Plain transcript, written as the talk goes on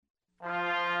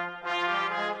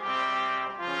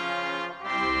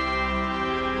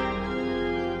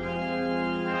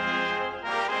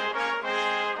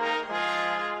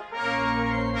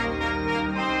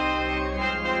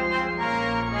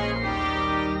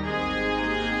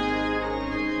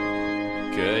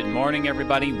Good morning,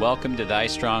 everybody. Welcome to Thy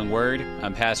Strong Word.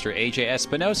 I'm Pastor AJ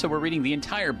Espinosa. We're reading the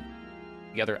entire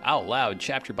together out loud,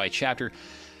 chapter by chapter.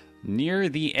 Near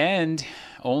the end,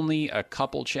 only a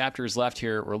couple chapters left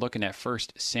here. We're looking at 1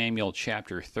 Samuel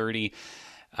chapter 30.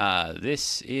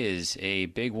 This is a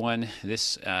big one.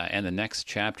 This and the next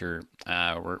chapter,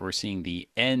 we're seeing the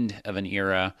end of an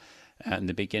era and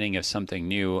the beginning of something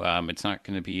new. It's not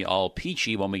going to be all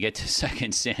peachy when we get to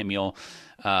 2 Samuel,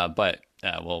 but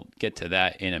we'll get to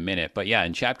that in a minute. But yeah,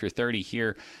 in chapter 30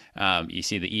 here, you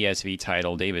see the ESV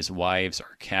title, David's wives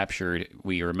are captured.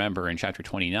 We remember in chapter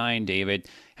 29, David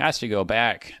has to go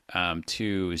back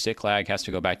to Ziklag, has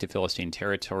to go back to Philistine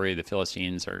territory. The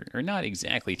Philistines are not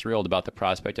exactly thrilled about the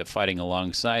prospect of fighting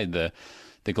alongside the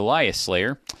Goliath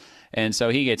slayer. And so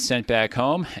he gets sent back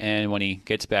home, and when he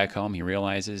gets back home, he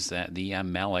realizes that the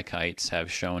Amalekites have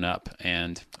shown up,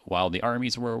 and while the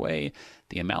armies were away,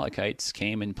 the Amalekites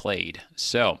came and played.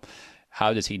 So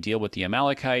how does he deal with the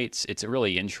Amalekites? It's a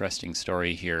really interesting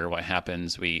story here. What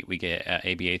happens, we get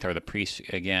Abiathar the priest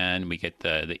again, we get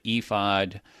the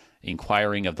ephod,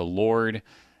 inquiring of the Lord.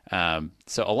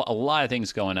 So a lot of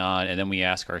things going on, and then we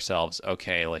ask ourselves,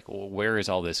 okay, like, where is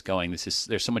all this going?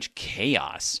 There's so much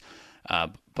chaos.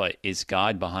 But is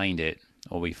God behind it?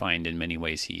 Well, we find in many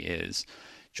ways he is.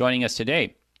 Joining us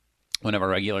today, one of our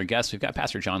regular guests, we've got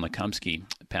Pastor John Lekumsky,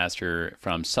 pastor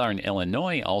from Southern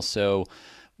Illinois, also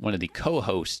one of the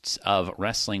co-hosts of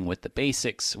Wrestling with the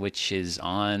Basics, which is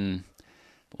on,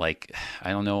 like, I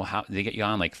don't know how, they get you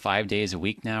on like 5 days a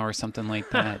week now or something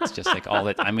like that. It's just like all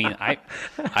that, I mean, I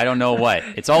don't know what.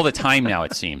 It's all the time now,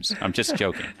 it seems. I'm just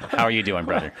joking. How are you doing,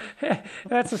 brother?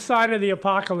 That's a sign of the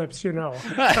apocalypse, you know.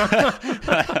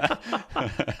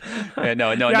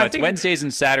 No, it's Wednesdays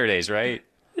and Saturdays, right?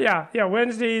 Yeah,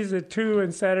 Wednesdays at 2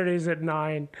 and Saturdays at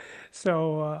 9.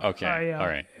 So, okay, all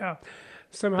right. Yeah.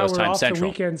 Somehow Those we're times off central. the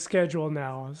weekend schedule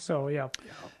now, so yeah.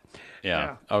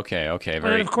 Yeah. Okay.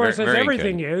 And of course, as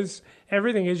everything is,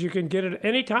 you can get it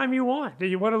anytime you want.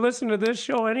 You want to listen to this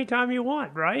show anytime you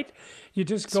want, right? You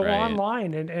just go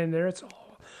online, and there it's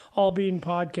all being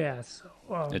podcast. So,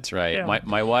 that's right. Yeah.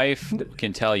 My wife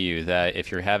can tell you that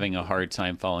if you're having a hard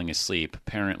time falling asleep,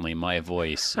 apparently my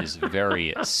voice is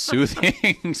very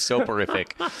soothing,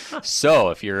 soporific. So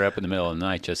if you're up in the middle of the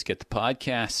night, just get the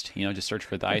podcast. Just search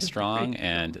for Thy Strong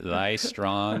and Thy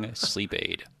Strong Sleep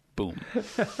Aid. Boom.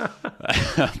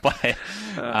 But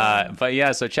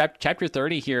yeah, so chapter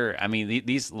 30 here, I mean,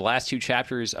 these last two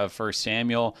chapters of 1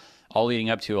 Samuel, all leading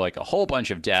up to like a whole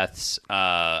bunch of deaths.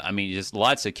 I mean, just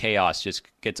lots of chaos just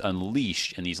gets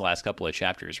unleashed in these last couple of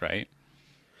chapters, right?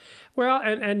 Well,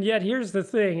 and yet here's the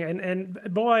thing, and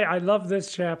boy, I love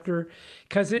this chapter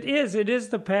because it is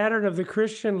the pattern of the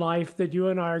Christian life that you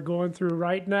and I are going through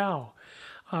right now.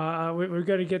 We're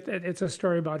going to get that. It's a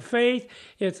story about faith.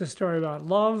 It's a story about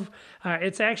love.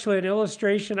 It's actually an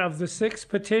illustration of the sixth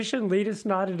petition, lead us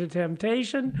not into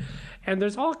temptation. And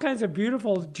there's all kinds of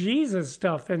beautiful Jesus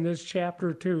stuff in this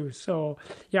chapter too. So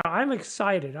yeah, I'm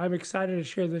excited. I'm excited to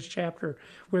share this chapter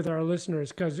with our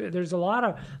listeners because there's a lot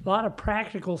of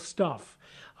practical stuff.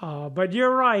 But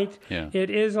you're right. Yeah. It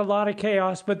is a lot of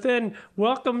chaos. But then,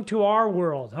 welcome to our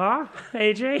world, huh,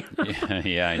 AJ?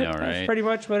 Yeah, I know, right? That's pretty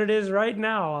much what it is right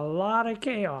now. A lot of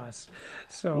chaos.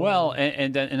 So well,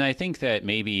 and I think that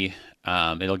maybe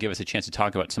it'll give us a chance to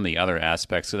talk about some of the other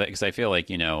aspects of that, because I feel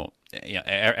like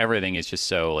everything is just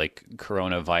so like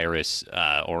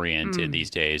coronavirus oriented these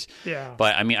days. Yeah.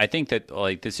 But I mean, I think that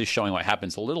like this is showing what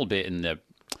happens a little bit in the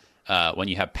when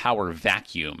you have power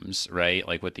vacuums, right?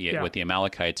 Like with the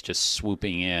Amalekites just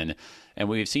swooping in. And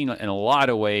we've seen in a lot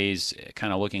of ways,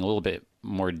 kind of looking a little bit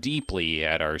more deeply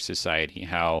at our society,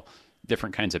 how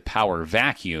different kinds of power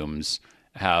vacuums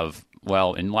have,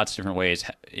 well, in lots of different ways,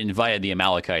 invited the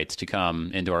Amalekites to come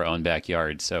into our own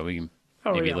backyard. So we can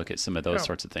maybe look at some of those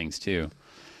sorts of things too.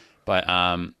 But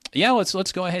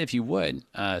let's go ahead, if you would,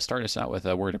 start us out with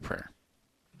a word of prayer.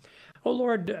 Oh,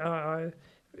 Lord,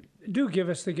 do give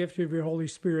us the gift of your Holy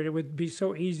Spirit. It would be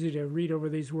so easy to read over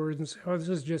these words and say, oh, this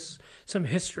is just some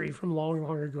history from long,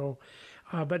 long ago.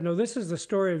 But no, this is the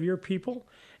story of your people,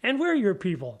 and we're your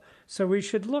people. So we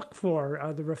should look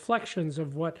for the reflections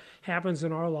of what happens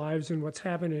in our lives and what's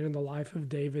happening in the life of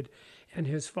David and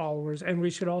his followers. And we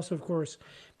should also, of course,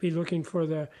 be looking for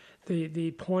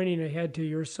the pointing ahead to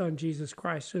your Son, Jesus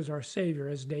Christ, as our Savior,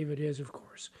 as David is, of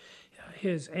course,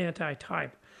 his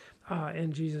anti-type.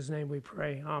 In Jesus' name we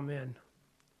pray. Amen.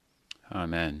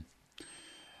 Amen.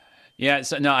 Yeah,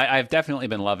 so no, I've definitely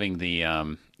been loving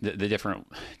the different,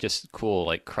 just cool,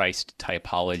 like Christ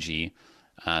typology,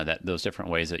 that those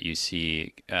different ways that you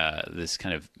see this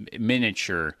kind of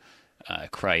miniature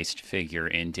Christ figure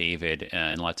in David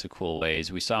in lots of cool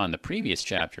ways. We saw in the previous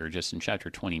chapter, just in chapter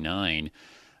 29,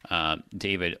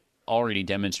 David already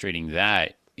demonstrating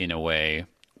that in a way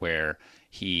where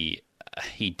he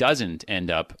doesn't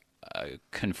end up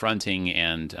confronting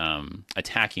and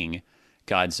attacking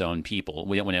God's own people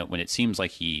when it seems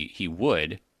like he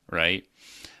would, right?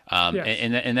 Yes.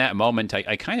 And in that moment,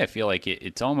 I kind of feel like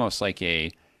it's almost like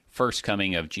a first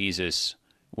coming of Jesus,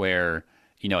 where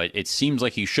it seems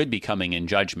like he should be coming in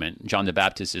judgment. John the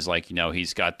Baptist is like,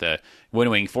 he's got the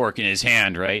winnowing fork in his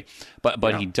hand, right?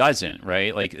 But he doesn't,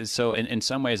 right? Like, so in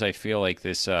some ways, I feel like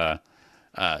this.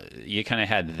 You kind of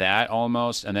had that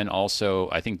almost, and then also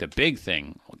I think the big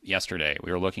thing yesterday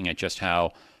we were looking at just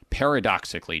how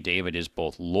paradoxically David is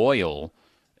both loyal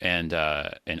and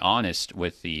honest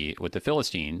with the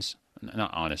Philistines.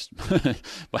 Not honest,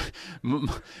 but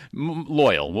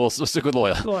loyal. We'll stick with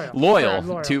loyal.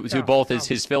 Loyal to both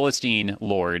his Philistine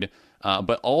lord,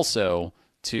 but also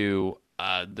to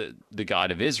the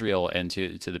God of Israel and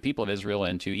to the people of Israel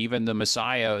and to even the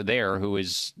Messiah there, who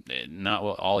is not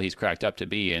all he's cracked up to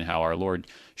be, and how our Lord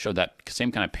showed that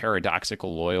same kind of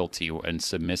paradoxical loyalty and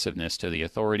submissiveness to the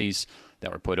authorities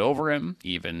that were put over him,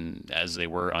 even as they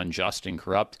were unjust and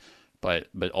corrupt, but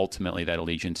ultimately that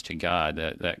allegiance to God,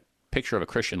 that picture of a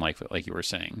Christian life, like you were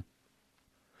saying.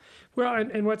 Well,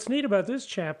 and what's neat about this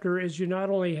chapter is you not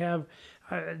only have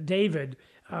David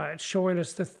showing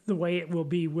us the way it will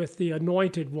be with the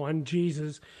anointed one,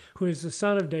 Jesus, who is the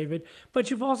son of David, but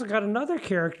you've also got another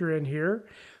character in here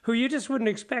who you just wouldn't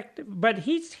expect, but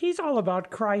he's all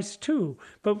about Christ too.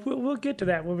 But we'll get to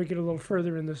that when we get a little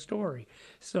further in the story.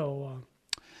 So,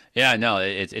 yeah, no,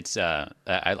 it's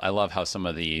I love how some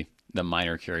of the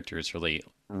minor characters really.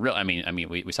 I mean,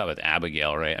 we saw it with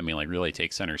Abigail, right? I mean, like really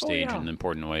take center stage in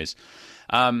important ways.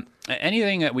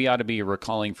 Anything that we ought to be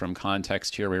recalling from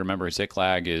context here? We remember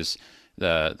Ziklag is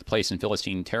the place in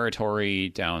Philistine territory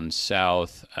down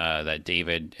south that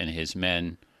David and his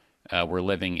men were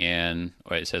living in.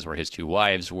 It says where his two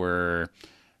wives were.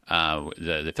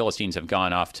 The Philistines have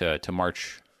gone off to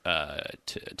march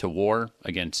to war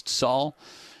against Saul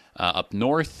up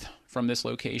north from this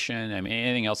location. I mean,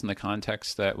 anything else in the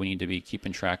context that we need to be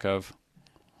keeping track of?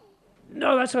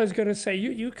 No, that's what I was going to say.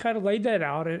 You kind of laid that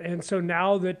out, and so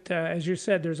now that, as you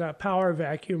said, there's a power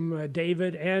vacuum.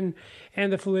 David and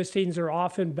the Philistines are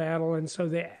off in battle, and so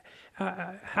they.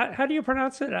 How do you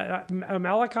pronounce it?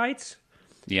 Amalekites.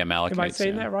 The Amalekites. Am I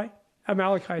saying that right?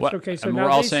 Amalekites. What? Okay, so we're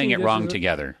all saying it wrong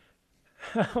together.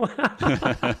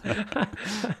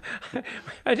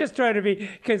 I just try to be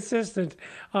consistent.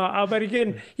 But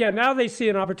again, now they see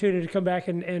an opportunity to come back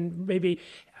and maybe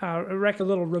wreak a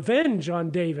little revenge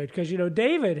on David, because,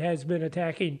 David has been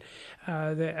attacking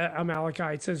the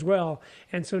Amalekites as well.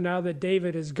 And so now that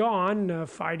David is gone,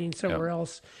 fighting somewhere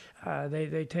else,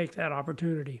 they take that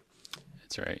opportunity.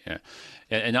 That's right. Yeah,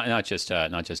 and not just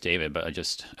David, but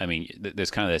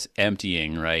there's kind of this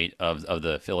emptying, right, of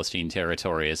the Philistine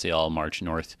territory as they all march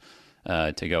north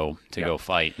to go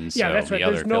fight, and so that's right. the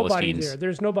other There's nobody Philistines there.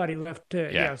 There's nobody left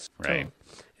to. Yes. Right.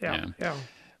 So, yeah.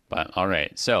 But all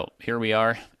right, so here we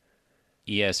are,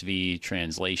 ESV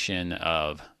translation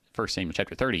of 1 Samuel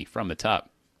chapter 30 from the top.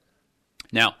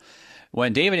 Now,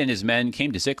 when David and his men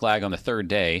came to Ziklag on the third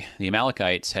day, the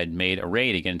Amalekites had made a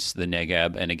raid against the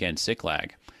Negeb and against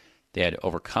Ziklag. They had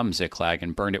overcome Ziklag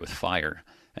and burned it with fire,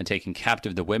 and taken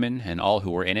captive the women and all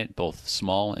who were in it, both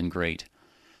small and great.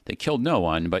 They killed no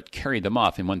one, but carried them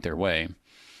off and went their way.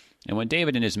 And when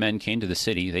David and his men came to the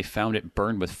city, they found it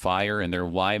burned with fire, and their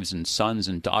wives and sons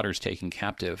and daughters taken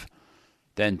captive.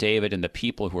 Then David and the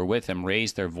people who were with him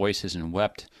raised their voices and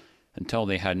wept until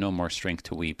they had no more strength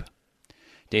to weep.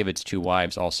 David's two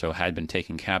wives also had been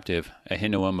taken captive,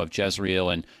 Ahinoam of Jezreel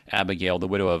and Abigail, the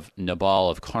widow of Nabal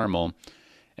of Carmel.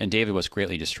 And David was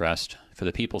greatly distressed, for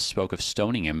the people spoke of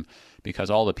stoning him,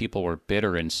 because all the people were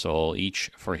bitter in soul,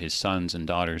 each for his sons and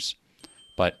daughters.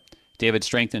 But David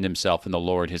strengthened himself in the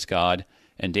Lord his God,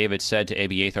 and David said to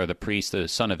Abiathar the priest, the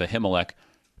son of Ahimelech,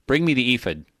 "Bring me the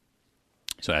ephod."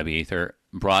 So Abiathar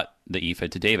brought the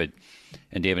ephod to David,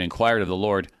 and David inquired of the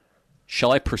Lord,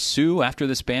 "Shall I pursue after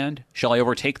this band? Shall I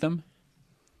overtake them?"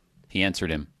 He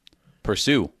answered him,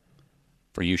 "Pursue,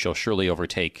 for you shall surely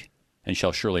overtake, and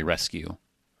shall surely rescue."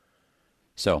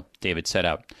 So David set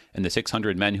out, and the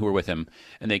 600 men who were with him,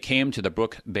 and they came to the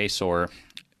brook Besor,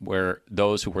 where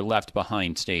those who were left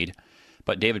behind stayed.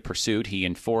 But David pursued, he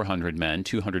and 400 men.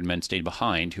 200 men stayed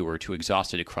behind, who were too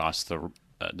exhausted to cross the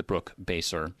brook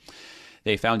Besor.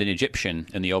 They found an Egyptian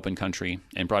in the open country,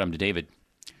 and brought him to David.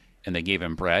 And they gave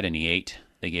him bread, and he ate.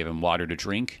 They gave him water to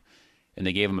drink, and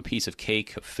they gave him a piece of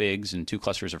cake of figs and 2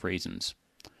 clusters of raisins.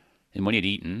 And when he had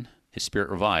eaten, his spirit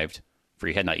revived, for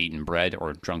he had not eaten bread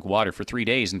or drunk water for 3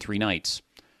 days and 3 nights.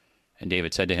 And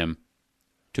David said to him,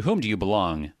 "To whom do you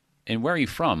belong, and where are you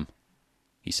from?"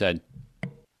 He said,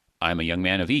 "I am a young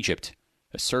man of Egypt,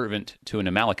 a servant to an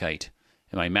Amalekite,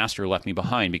 and my master left me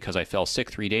behind because I fell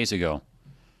sick 3 days ago.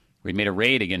 We had made a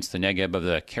raid against the Negeb of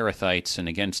the Kerethites, and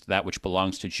against that which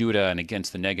belongs to Judah, and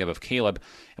against the Negeb of Caleb,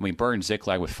 and we burned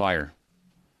Ziklag with fire."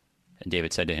 And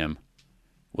David said to him,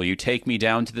 "Will you take me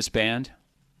down to this band?"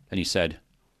 And he said,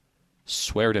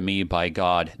 "Swear to me by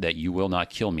God that you will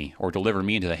not kill me, or deliver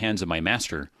me into the hands of my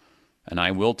master, and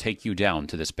I will take you down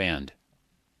to this band."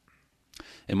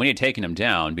 And when he had taken him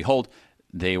down, behold,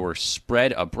 they were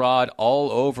spread abroad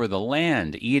all over the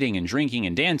land, eating and drinking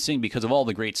and dancing because of all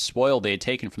the great spoil they had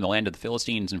taken from the land of the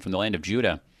Philistines and from the land of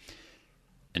Judah.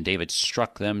 And David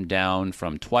struck them down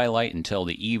from twilight until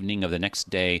the evening of the next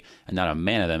day, and not a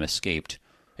man of them escaped,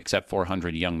 except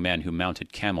 400 young men who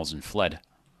mounted camels and fled.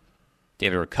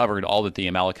 David recovered all that the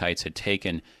Amalekites had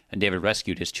taken, and David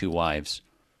rescued his 2 wives.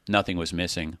 Nothing was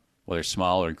missing, whether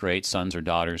small or great, sons or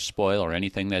daughters, spoil or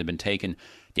anything that had been taken.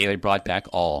 David brought back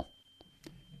all.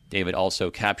 David also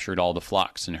captured all the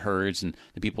flocks and herds, and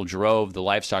the people drove the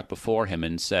livestock before him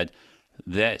and said,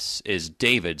 "This is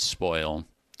David's spoil."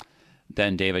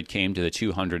 Then David came to the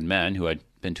 200 men who had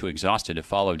been too exhausted to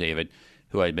follow David,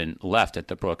 who had been left at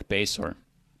the brook Besor.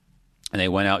 And they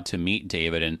went out to meet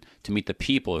David and to meet the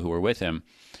people who were with him.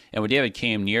 And when David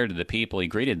came near to the people, he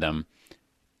greeted them.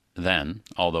 Then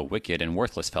all the wicked and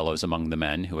worthless fellows among the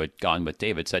men who had gone with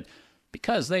David said,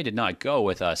 "Because they did not go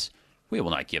with us, we will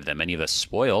not give them any of the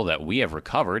spoil that we have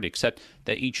recovered, except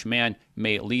that each man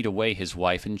may lead away his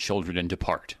wife and children and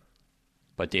depart."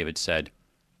 But David said,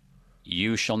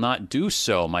 "You shall not do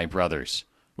so, my brothers,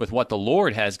 with what the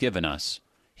Lord has given us.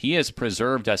 He has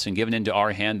preserved us and given into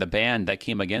our hand the band that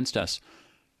came against us.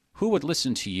 Who would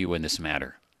listen to you in this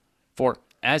matter? For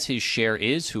as his share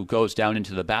is who goes down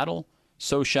into the battle,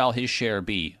 so shall his share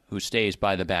be who stays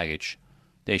by the baggage.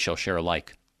 They shall share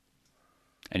alike."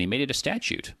 And he made it a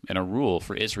statute and a rule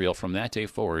for Israel from that day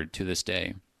forward to this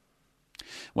day.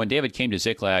 When David came to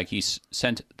Ziklag, he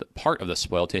sent part of the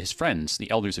spoil to his friends, the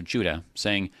elders of Judah,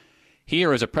 saying,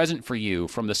 "Here is a present for you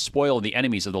from the spoil of the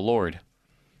enemies of the Lord."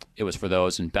 It was for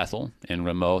those in Bethel, in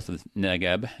Ramoth of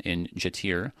Negeb, in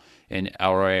Jatir, in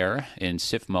Aroer, in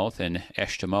Siphmoth, in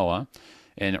Eshtemoa,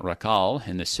 in Rakal,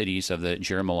 in the cities of the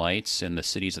Jerahmeelites, in the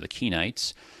cities of the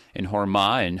Kenites, in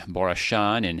Hormah, in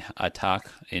Borashan, in Atak,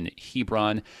 in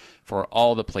Hebron, for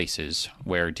all the places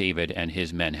where David and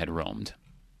his men had roamed.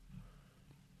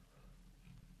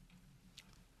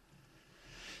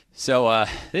 So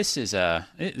this is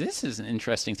an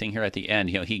interesting thing here at the end.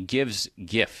 He gives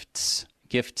gifts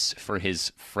for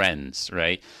his friends,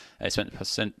 right? I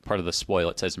sent part of the spoil,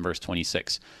 it says in verse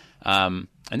 26. And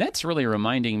that's really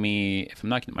reminding me, if I'm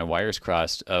not getting my wires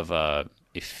crossed, of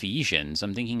Ephesians.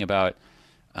 I'm thinking about,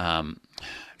 I'm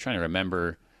trying to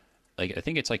remember, I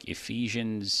think it's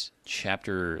Ephesians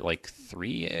chapter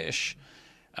 3-ish.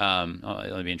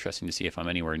 It'll be interesting to see if I'm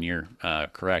anywhere near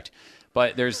correct.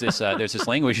 But there's this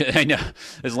language, I know,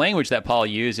 this language that Paul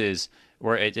uses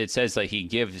where it says that he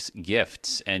gives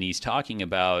gifts, and he's talking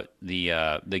about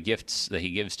the gifts that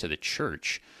he gives to the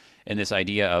church, and this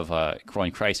idea of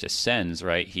when Christ ascends,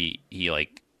 right? He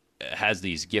has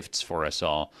these gifts for us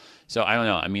all. So I don't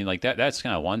know. I mean, that's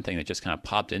kind of one thing that just kind of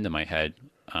popped into my head.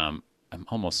 I'm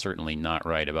almost certainly not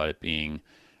right about it being.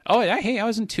 Hey, I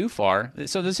wasn't too far.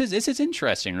 So this is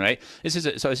interesting, right? This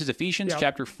is Ephesians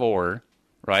chapter 4,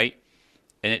 right?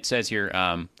 And it says here.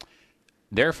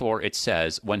 Therefore, it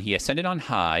says, when he ascended on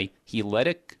high, he led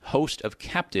a host of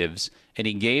captives, and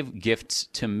he gave gifts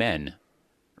to men,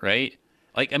 right?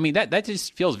 That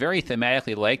just feels very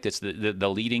thematically like this, the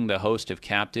leading the host of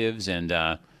captives and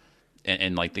the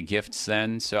gifts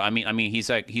then. So,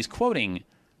 he's quoting,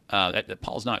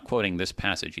 Paul's not quoting this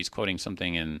passage. He's quoting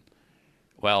something in,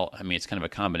 it's kind of a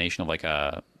combination of like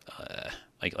a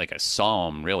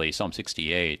psalm, really, Psalm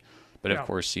 68. But of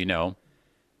course,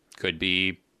 could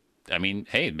be,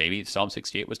 hey, maybe Psalm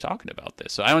 68 was talking about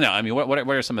this. So I don't know. What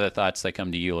are some of the thoughts that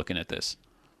come to you looking at this?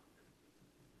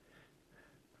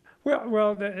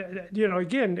 Well,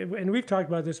 again, and we've talked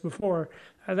about this before.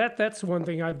 That's one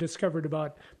thing I've discovered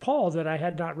about Paul that I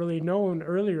had not really known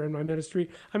earlier in my ministry.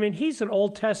 He's an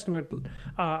Old Testament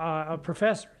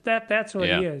professor. That's what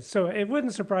he is. So it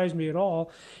wouldn't surprise me at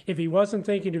all if he wasn't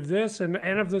thinking of this and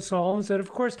of the Psalms, and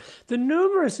of course the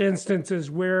numerous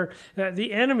instances where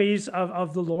the enemies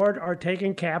of the Lord are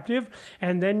taken captive,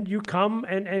 and then you come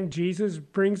and Jesus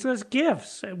brings us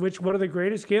gifts, which one of the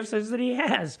greatest gifts is that he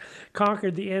has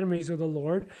conquered the enemies of the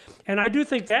Lord. And I do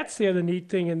think that's the other neat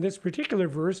thing in this particular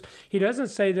verse, verse. He doesn't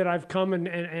say that I've come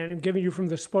and given you from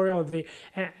the spoil of the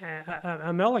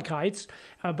Amalekites,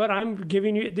 but I'm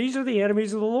giving you, these are the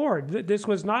enemies of the Lord. This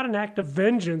was not an act of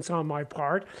vengeance on my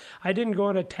part. I didn't go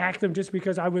and attack them just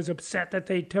because I was upset that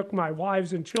they took my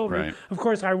wives and children. Right. Of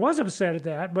course, I was upset at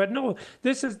that, but no,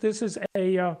 this is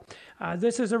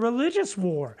a religious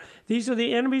war. These are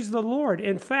the enemies of the Lord.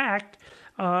 In fact,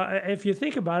 if you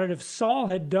think about it, if Saul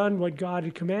had done what God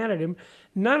had commanded him,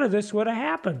 none of this would have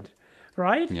happened,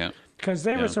 right? Yeah. Because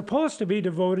they were supposed to be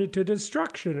devoted to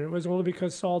destruction. And it was only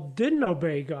because Saul didn't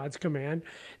obey God's command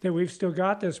that we've still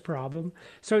got this problem.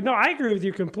 So, no, I agree with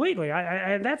you completely.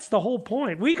 And that's the whole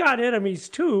point. We got enemies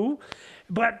too,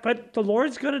 but the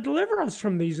Lord's going to deliver us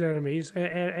from these enemies.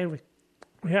 And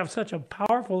we have such a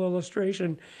powerful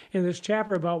illustration in this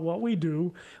chapter about what we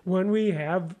do when we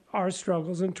have our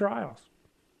struggles and trials.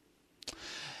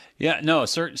 Yeah, no,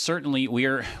 certainly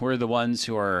we're the ones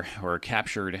who are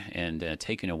captured and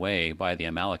taken away by the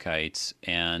Amalekites,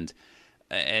 and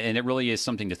it really is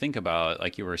something to think about.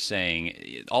 Like you were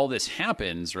saying, all this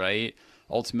happens, right?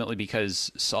 Ultimately,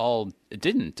 because Saul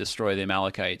didn't destroy the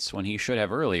Amalekites when he should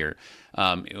have earlier.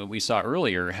 We saw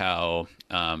earlier how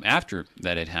after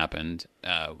that had happened,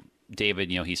 David,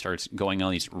 he starts going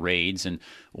on these raids, and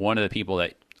one of the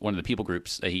people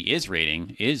groups that he is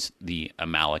raiding is the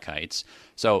Amalekites.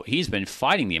 So he's been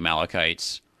fighting the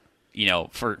Amalekites,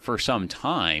 for some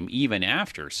time, even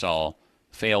after Saul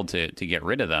failed to get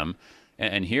rid of them.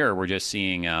 And here we're just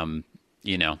seeing,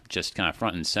 just kind of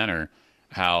front and center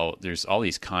how there's all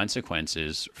these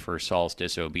consequences for Saul's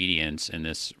disobedience in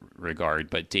this regard.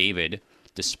 But David,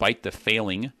 despite the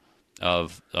failing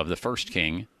of the first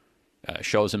king,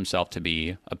 shows himself to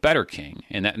be a better king.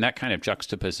 And that kind of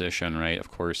juxtaposition, right?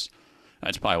 Of course,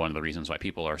 that's probably one of the reasons why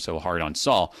people are so hard on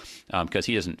Saul, because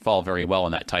he doesn't fall very well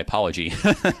in that typology,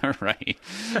 right?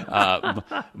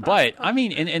 But, I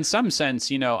mean, in some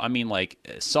sense, like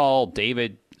Saul,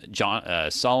 David,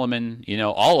 Solomon,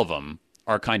 all of them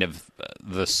are kind of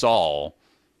the Saul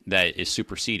that is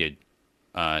superseded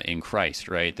in Christ,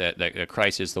 right? That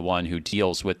Christ is the one who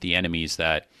deals with the enemies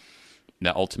that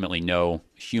ultimately no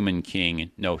human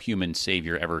king, no human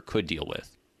savior ever could deal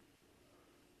with.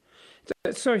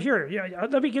 So here,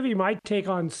 let me give you my take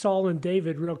on Saul and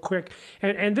David real quick,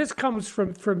 and this comes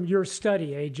from your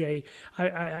study, AJ.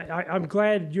 I'm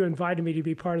glad you invited me to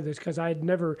be part of this because I had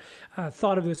never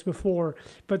thought of this before.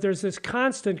 But there's this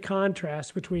constant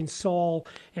contrast between Saul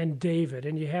and David,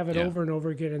 and you have it over and over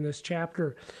again in this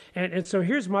chapter. And so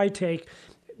here's my take.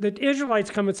 The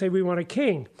Israelites come and say, we want a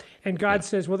king. And God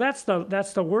says, well, that's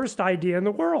the worst idea in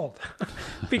the world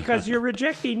because you're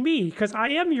rejecting me because I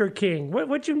am your king.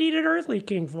 What you need an earthly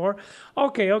king for?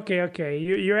 Okay.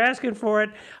 You're asking for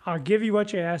it. I'll give you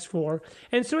what you asked for.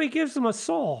 And so he gives them a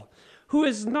Saul who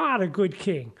is not a good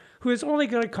king, who is only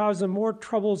going to cause them more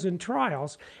troubles and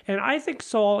trials. And I think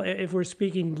Saul, if we're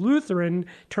speaking Lutheran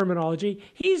terminology,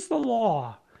 he's the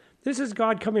law. This is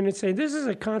God coming and saying, this is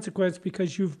a consequence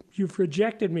because you've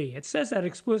rejected me. It says that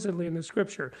explicitly in the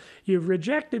scripture. You've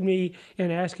rejected me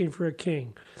in asking for a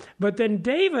king. But then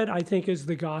David, I think, is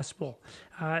the gospel.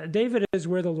 David is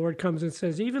where the Lord comes and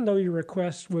says, even though your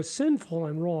request was sinful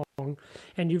and wrong,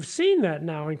 and you've seen that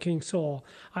now in King Saul,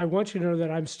 I want you to know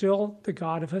that I'm still the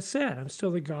God of Hesed. I'm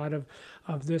still the God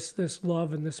of this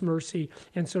love and this mercy.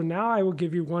 And so now I will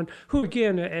give you one who,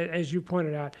 again, as you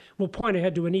pointed out, will point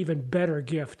ahead to an even better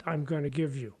gift I'm going to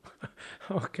give you.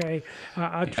 Okay?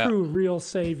 A true, real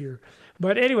Savior.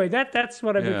 But anyway, that's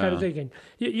what I've been kind of thinking.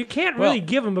 You can't really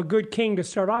give him a good king to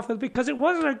start off with because it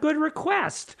wasn't a good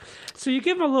request. So you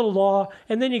give him a little law,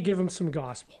 and then you give him some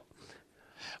gospel.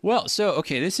 Well, so,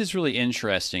 okay, this is really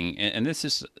interesting, and this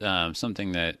is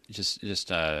something that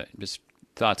just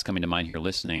thoughts coming to mind here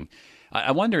listening.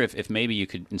 I wonder if maybe you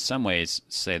could, in some ways,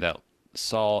 say that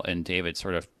Saul and David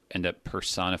sort of end up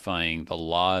personifying the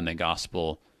law and the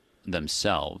gospel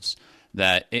themselves.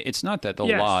 That it's not that the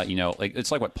law,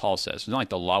 it's like what Paul says. It's not like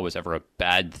the law was ever a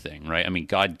bad thing, right? I mean,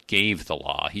 God gave the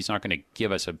law. He's not going to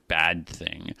give us a bad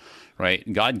thing, right?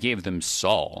 God gave them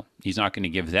Saul. He's not going to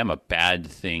give them a bad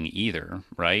thing either,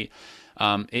 right?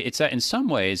 It's that in some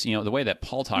ways, the way that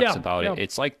Paul talks about it,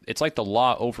 it's like the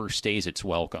law overstays its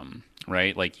welcome,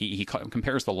 right? Like he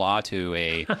compares the law to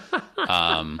a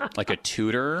like a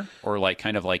tutor or like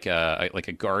kind of like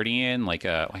a guardian,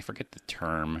 I forget the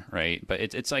term, right? But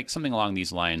it's like something along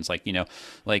these lines, like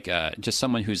just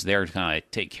someone who's there to kind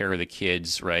of take care of the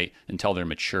kids, right, until they're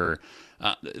mature.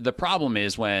 The problem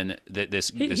is when this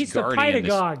he's guardian, the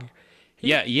pedagogue.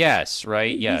 Yes,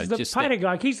 right. Yeah, He's the just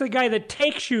pedagogue. He's the guy that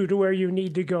takes you to where you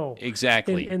need to go.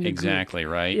 exactly, in the exactly,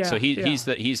 group. right. Yeah, So he's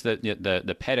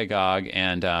the pedagogue,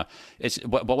 and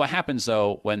but what happens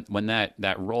though when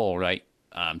that role, right,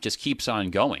 just keeps on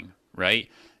going, right,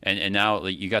 and now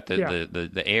you got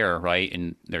the heir, right,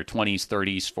 in their 20s,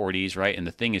 30s, 40s, right, and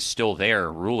the thing is still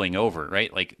there ruling over,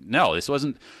 right. Like, no, it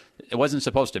wasn't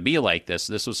supposed to be like this.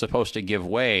 This was supposed to give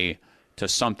way to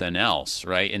something else,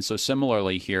 right? And so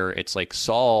similarly here, it's like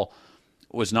Saul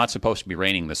was not supposed to be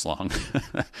reigning this long.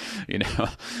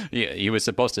 He was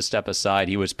supposed to step aside.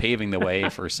 He was paving the way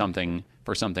for something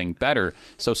better.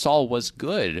 So Saul was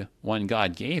good when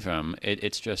God gave him.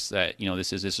 It's just that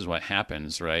this is what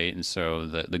happens, right? And so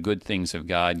the good things of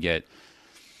God get,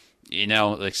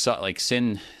 like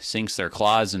sin sinks their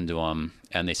claws into them,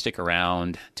 and they stick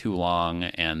around too long,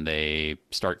 and they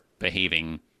start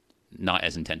behaving not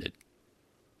as intended.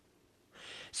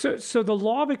 So the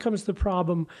law becomes the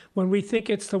problem when we think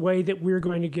it's the way that we're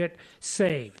going to get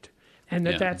saved, and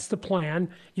that's the plan.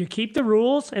 You keep the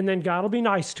rules, and then God will be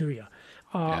nice to you.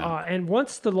 And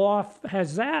once the law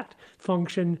has that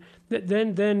function,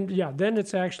 then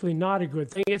it's actually not a good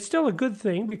thing. It's still a good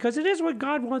thing because it is what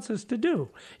God wants us to do.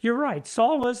 You're right.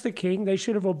 Saul was the king. They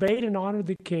should have obeyed and honored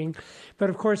the king. But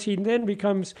of course, he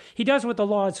does what the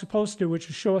law is supposed to do, which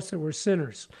is show us that we're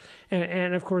sinners.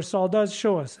 And of course, Saul does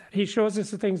show us that. He shows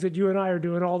us the things that you and I are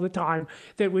doing all the time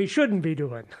that we shouldn't be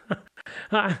doing.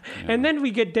 And then we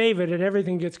get David, and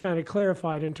everything gets kind of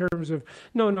clarified in terms of,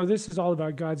 no, this is all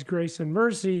about God's grace and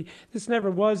mercy. This never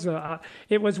was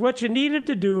it was what you needed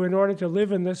to do in order to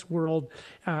live in this world,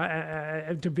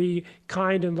 to be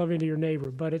kind and loving to your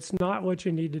neighbor. But it's not what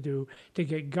you need to do to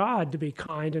get God to be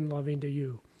kind and loving to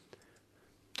you.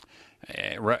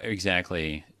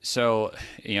 Exactly. So,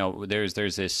 there's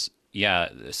this. Yeah,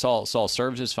 Saul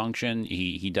serves his function.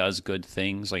 He does good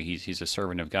things. Like he's a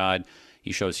servant of God.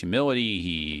 He shows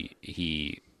humility.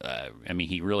 He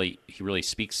really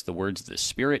speaks the words of the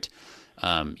Spirit.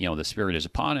 The Spirit is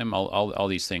upon him. All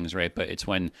these things, right? But it's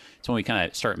when we kind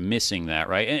of start missing that,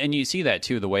 right? And you see that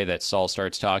too, the way that Saul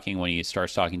starts talking when he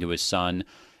starts talking to his son,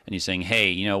 and he's saying,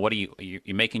 "Hey, what are you're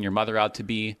making your mother out to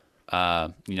be?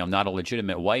 Not a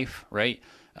legitimate wife, right?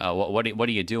 What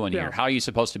are you doing here? How are you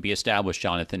supposed to be established,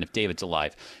 Jonathan, if David's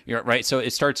alive?" Right? So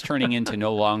it starts turning into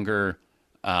no longer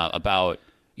about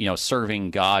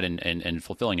serving God and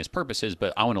fulfilling His purposes,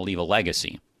 but I want to leave a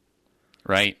legacy,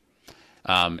 right?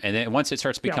 And then once it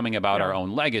starts becoming about our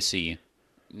own legacy,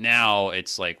 now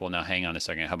it's like, well, now hang on a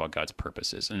second, how about God's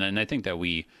purposes? And I think that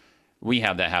we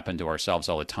have that happen to ourselves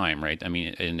all the time, right? I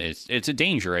mean, and it's a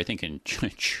danger, I think, in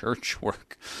church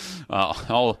work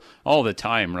all the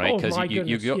time, right? Because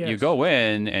you go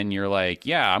in and you're like,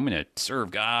 yeah, I'm going to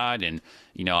serve God, and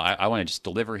I want to just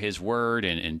deliver His word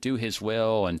and do His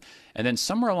will, and then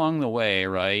somewhere along the way,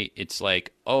 right, it's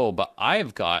like, oh, but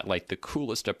I've got like the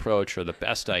coolest approach or the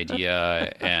best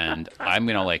idea, and I'm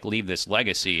going to like leave this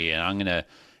legacy, and I'm going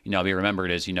to be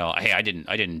remembered as hey, I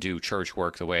didn't do church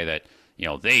work the way that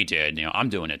they did. I'm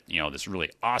doing it, this really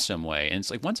awesome way. And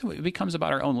it's like once it becomes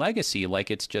about our own legacy,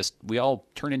 like it's just we all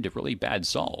turn into really bad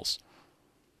Sauls.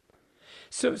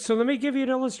 So let me give you an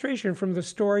illustration from the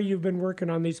story you've been working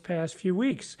on these past few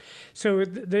weeks. So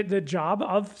the job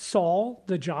of Saul,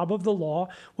 the job of the law,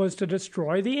 was to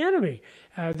destroy the enemy,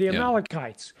 the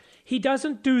Amalekites. He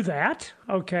doesn't do that,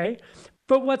 okay?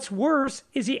 But what's worse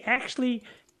is he actually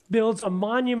builds a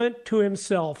monument to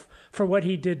himself for what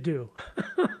he did do.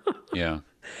 Yeah.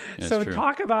 So true.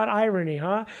 Talk about irony,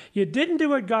 huh? You didn't do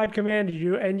what God commanded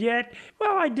you, and yet,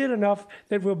 well, I did enough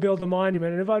that we'll build a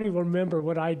monument, and everybody will remember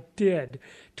what I did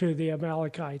to the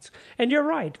Amalekites. And you're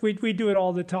right, we do it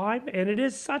all the time, and it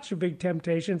is such a big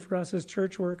temptation for us as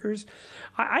church workers.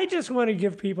 I just want to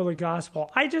give people the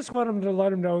gospel. I just want them to let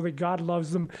them know that God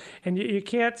loves them, and you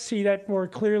can't see that more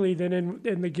clearly than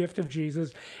in the gift of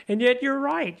Jesus. And yet, you're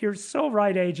right. You're so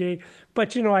right, AJ.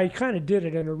 But, I kind of did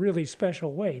it in a really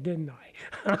special way, didn't I?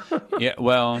 Yeah,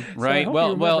 well, right.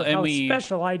 So how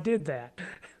special I did that.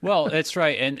 Well, that's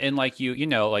right. And like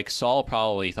like Saul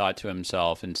probably thought to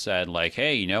himself and said like,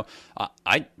 hey,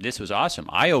 this was awesome.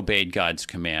 I obeyed God's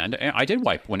command. I did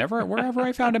wherever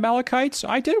I found Amalekites,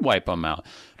 I did wipe them out.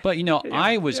 But,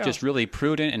 I was just really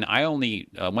prudent, and I only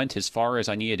went as far as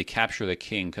I needed to capture the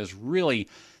king, because really,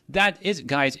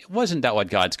 it wasn't that what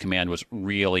God's command was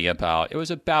really about. It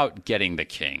was about getting the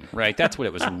king, right? That's what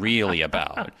it was really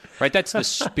about, right? That's the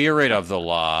spirit of the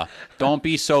law. Don't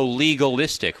be so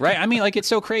legalistic, right? I mean, like, it's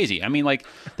so crazy. I mean, like,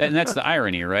 and that's the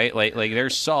irony, right? Like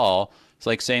there's Saul. It's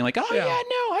like saying like, oh, yeah,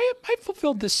 no, I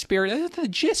fulfilled the spirit. That's the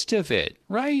gist of it,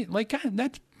 right? Like, God,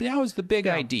 that was the big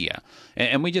idea.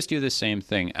 And we just do the same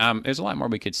thing. There's a lot more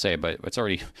we could say, but it's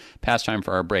already past time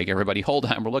for our break. Everybody, hold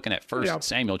on. We're looking at 1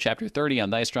 Samuel chapter 30 on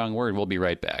Thy Strong Word. We'll be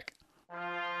right back.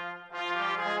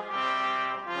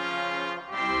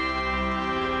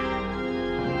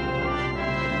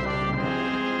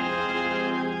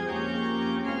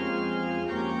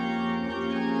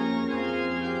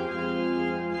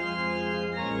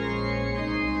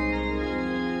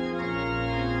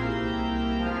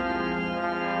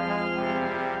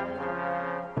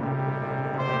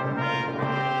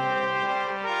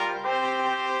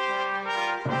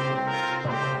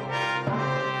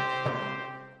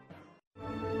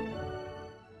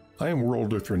 I am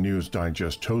World Lutheran News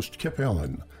Digest host Kip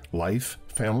Allen. Life,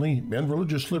 family, and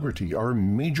religious liberty are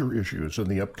major issues in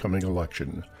the upcoming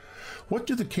election. What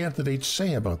do the candidates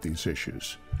say about these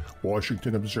issues?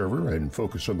 Washington Observer and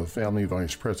Focus on the Family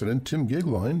Vice President Tim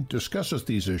Gigline discusses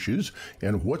these issues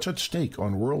and what's at stake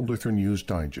on World Lutheran News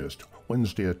Digest,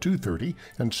 Wednesday at 2:30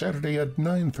 and Saturday at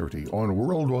 9:30 on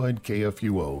Worldwide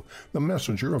KFUO, the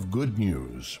messenger of good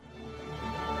news.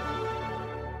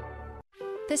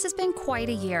 This has been quite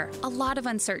a year, a lot of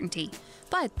uncertainty.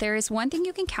 But there is one thing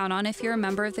you can count on if you're a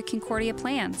member of the Concordia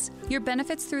Plans. Your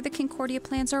benefits through the Concordia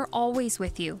Plans are always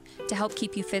with you to help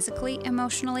keep you physically,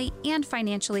 emotionally, and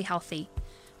financially healthy.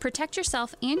 Protect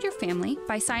yourself and your family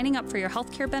by signing up for your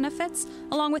healthcare benefits,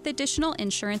 along with additional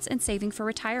insurance and saving for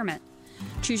retirement.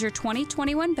 Choose your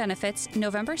 2021 benefits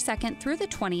November 2nd through the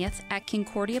 20th at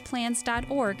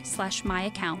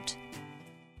concordiaplans.org/myaccount.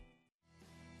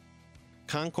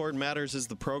 Concord Matters is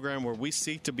the program where we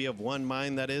seek to be of one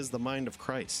mind, that is, the mind of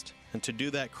Christ. And to do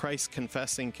that,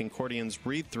 Christ-confessing Concordians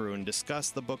read through and discuss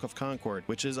the Book of Concord,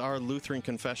 which is our Lutheran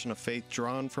confession of faith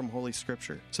drawn from Holy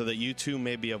Scripture, so that you too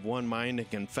may be of one mind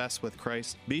and confess with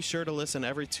Christ. Be sure to listen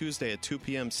every Tuesday at 2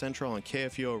 p.m. Central on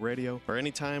KFUO Radio, or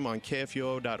anytime on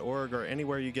KFUO.org or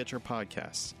anywhere you get your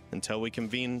podcasts. Until we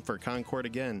convene for Concord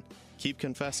again, keep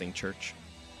confessing, church.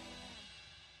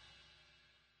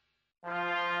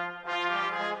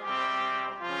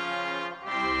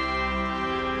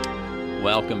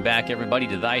 Welcome back, everybody,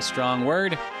 to Thy Strong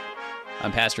Word.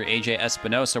 I'm Pastor A.J.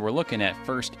 Espinosa. We're looking at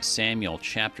 1 Samuel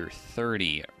chapter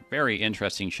 30. Very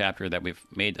interesting chapter that we've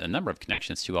made a number of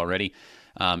connections to already.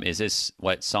 Is this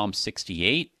what Psalm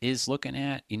 68 is looking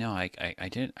at? You know, I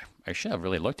should have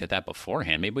really looked at that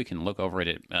beforehand. Maybe we can look over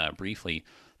it briefly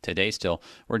today still.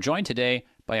 We're joined today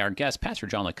by our guest, Pastor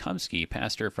John Lekumsky,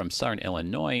 pastor from Southern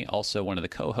Illinois, also one of the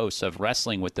co-hosts of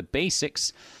Wrestling with the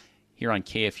Basics here on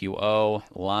KFUO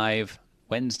live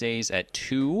Wednesdays at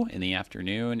 2 in the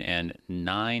afternoon and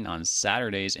 9 on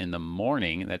Saturdays in the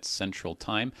morning. That's Central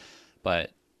Time,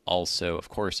 but also, of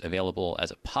course, available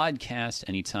as a podcast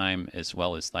anytime, as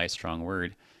well as Thy Strong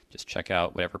Word. Just check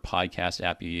out whatever podcast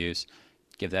app you use.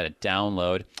 Give that a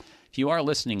download. If you are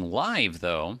listening live,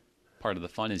 though, part of the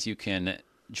fun is you can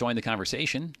join the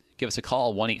conversation. Give us a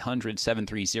call,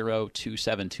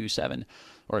 1-800-730-2727.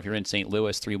 Or if you're in St.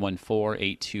 Louis,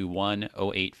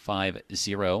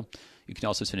 314-821-0850. You can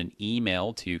also send an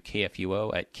email to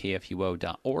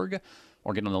kfuo@kfuo.org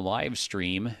or get on the live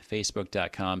stream,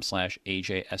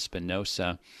 facebook.com/AJ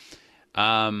Espinosa.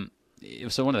 So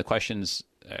one of the questions,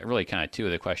 really kind of two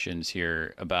of the questions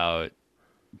here about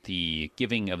the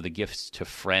giving of the gifts to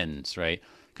friends, right?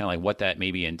 Kind of like what that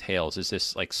maybe entails. Is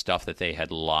this like stuff that they had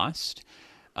lost?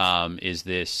 Is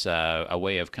this a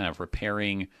way of kind of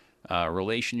repairing a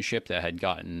relationship that had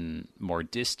gotten more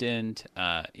distant?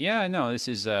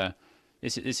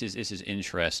 This is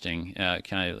interesting.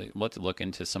 Kind of let's look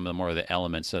into some of the more of the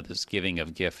elements of this giving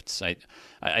of gifts. I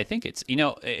think it's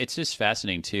it's just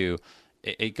fascinating too.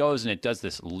 It goes and it does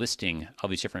this listing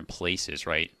of these different places,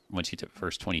 right? Once you get to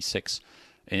verse 26,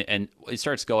 and it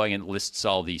starts going and lists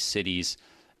all these cities,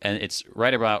 and it's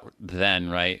right about then,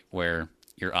 right, where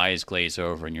your eyes glaze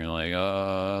over and you're like,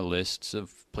 lists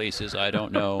of places I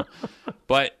don't know.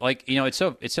 But like, it's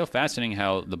so fascinating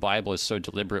how the Bible is so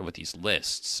deliberate with these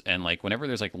lists. And like whenever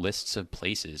there's like lists of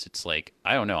places, it's like,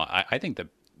 I don't know. I think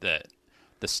the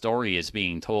story is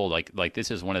being told like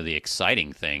this is one of the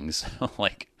exciting things.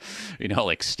 like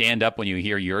stand up when you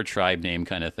hear your tribe name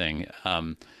kind of thing.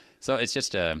 So it's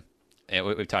just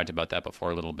we've talked about that before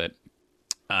a little bit.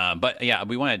 But yeah,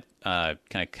 we want to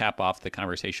kind of cap off the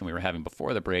conversation we were having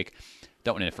before the break.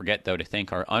 Don't want to forget, though, to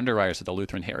thank our underwriters at the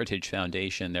Lutheran Heritage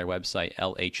Foundation, their website,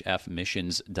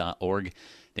 lhfmissions.org.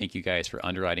 Thank you guys for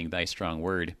underwriting Thy Strong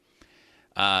Word.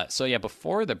 So yeah,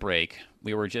 before the break,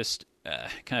 we were just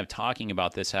kind of talking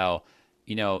about this, how,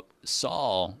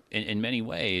 Saul, in many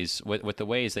ways, with the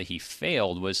ways that he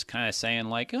failed, was kind of saying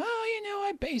like,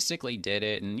 I basically did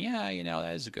it, and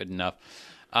that is good enough.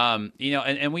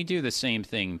 And we do the same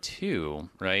thing too,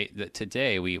 right? That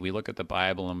today we look at the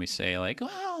Bible and we say like,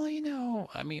 well,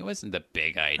 it wasn't the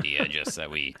big idea just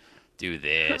that we do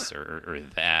this or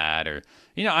that, or,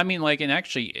 and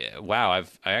actually, wow, I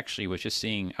actually was just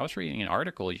I was reading an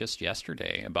article just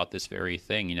yesterday about this very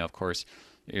thing. Of course,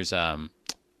 there's a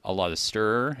lot of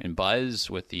stir and buzz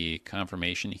with the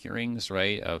confirmation hearings,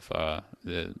 right, of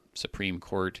the Supreme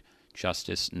Court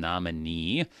Justice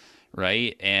nominee,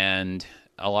 right? And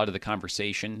a lot of the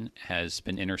conversation has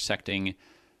been intersecting,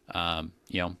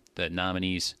 the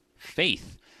nominee's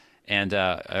faith. And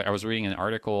I was reading an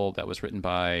article that was written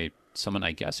by someone,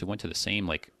 I guess, who went to the same,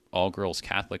 like, all-girls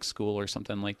Catholic school or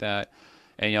something like that.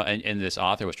 And, and this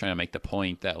author was trying to make the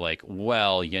point that, like,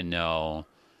 well,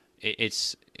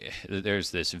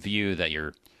 there's this view that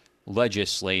you're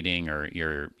legislating or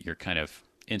you're kind of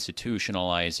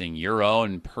institutionalizing your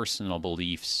own personal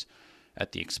beliefs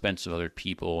at the expense of other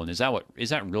people. And is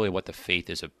that really what the faith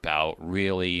is about?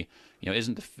 Really,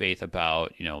 isn't the faith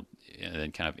about, and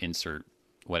then kind of insert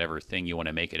whatever thing you want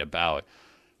to make it about.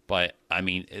 But I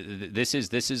mean, this is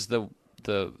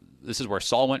where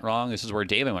Saul went wrong. This is where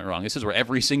David went wrong. This is where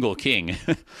every single king,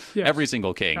 every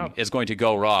single king is going to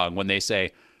go wrong when they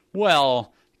say,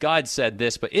 well, God said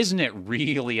this, but isn't it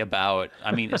really about,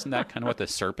 isn't that kind of what the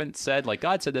serpent said? Like,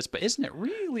 God said this, but isn't it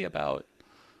really about?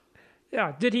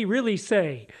 Yeah. Did he really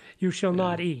say, you shall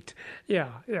not eat? Yeah.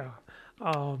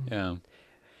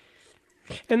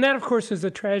 And that, of course, is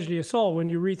the tragedy of Saul. When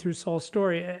you read through Saul's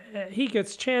story, he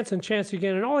gets chance and chance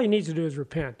again, and all he needs to do is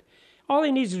repent. All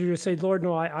he needs to do is say, Lord,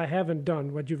 no, I haven't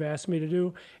done what you've asked me to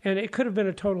do. And it could have been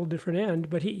a total different end,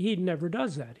 but he never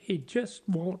does that. He just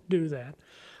won't do that.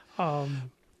 Go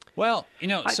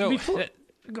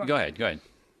ahead.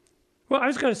 Well, I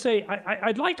was going to say,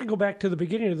 I'd like to go back to the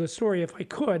beginning of the story if I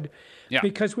could,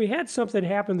 because we had something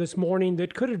happen this morning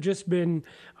that could have just been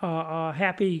a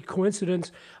happy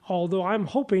coincidence, although I'm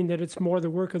hoping that it's more the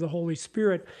work of the Holy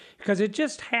Spirit, because it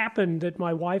just happened that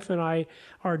my wife and I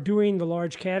are doing the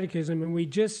large catechism, and we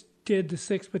just did the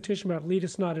sixth petition about lead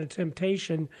us not into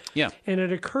temptation. Yeah. And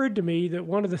it occurred to me that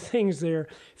one of the things there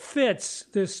fits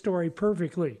this story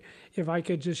perfectly, if I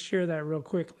could just share that real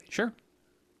quickly. Sure.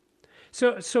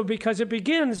 So because it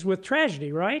begins with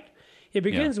tragedy, right? It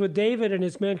begins with David and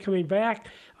his men coming back.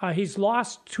 He's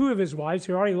lost two of his wives.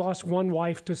 He already lost one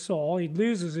wife to Saul. He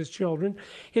loses his children.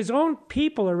 His own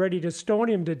people are ready to stone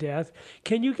him to death.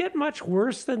 Can you get much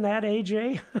worse than that,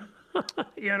 AJ?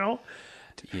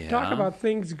 Talk about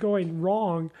things going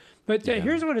wrong. But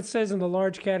here's what it says in the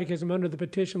large catechism under the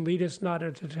petition, lead us not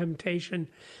into temptation.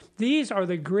 These are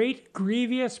the great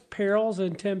grievous perils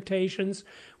and temptations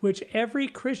which every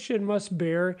Christian must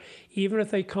bear, even if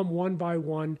they come one by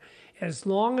one, as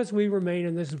long as we remain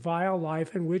in this vile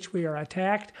life in which we are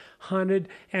attacked, hunted,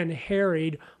 and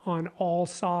harried on all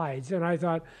sides. And I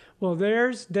thought, well,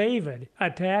 there's David,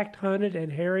 attacked, hunted,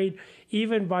 and harried,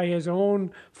 even by his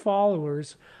own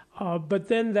followers. But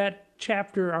then that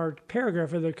chapter, our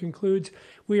paragraph that concludes,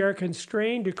 we are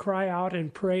constrained to cry out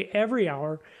and pray every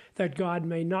hour that God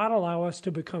may not allow us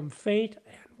to become faint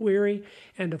and weary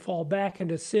and to fall back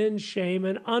into sin, shame,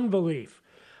 and unbelief.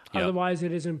 Yep. Otherwise,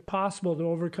 it is impossible to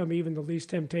overcome even the least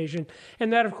temptation.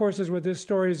 And that, of course, is what this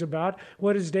story is about.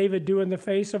 What does David do in the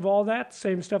face of all that?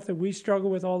 Same stuff that we struggle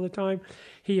with all the time.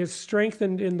 He is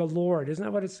strengthened in the Lord. Isn't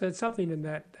that what it said? Something in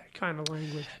that kind of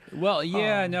language. Well,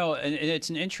 yeah, no, and it's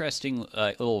an interesting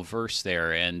little verse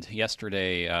there. And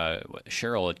yesterday,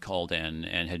 Cheryl had called in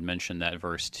and had mentioned that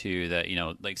verse too, that,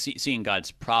 like seeing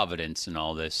God's providence and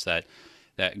all this,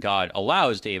 that God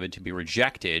allows David to be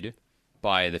rejected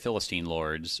by the Philistine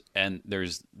lords, and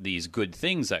there's these good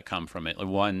things that come from it.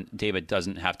 One, David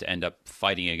doesn't have to end up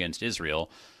fighting against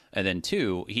Israel, and then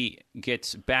two, he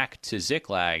gets back to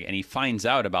Ziklag and he finds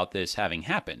out about this having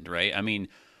happened, right?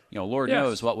 Lord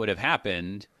knows what would have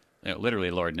happened. Literally,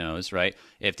 Lord knows, right?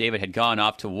 If David had gone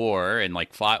off to war and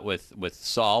fought with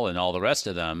Saul and all the rest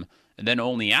of them, and then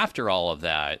only after all of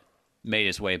that made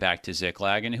his way back to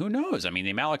Ziklag, and who knows? The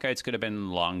Amalekites could have been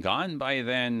long gone by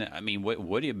then.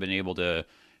 Would he have been able to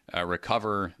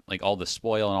recover all the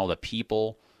spoil and all the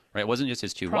people? Right? It wasn't just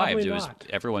his two wives; it was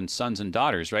everyone's sons and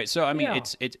daughters. Right? So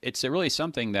it's really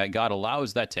something that God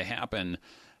allows that to happen.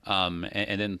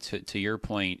 And then to your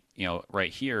point,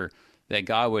 right here, that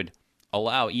God would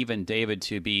allow even David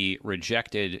to be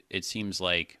rejected. It seems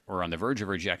like, or on the verge of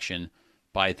rejection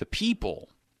by the people.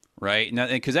 Right? Now,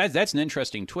 because that's an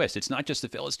interesting twist. It's not just the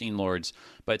Philistine lords,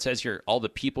 but it says here, all the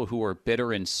people who were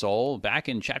bitter in soul. Back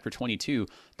in chapter 22,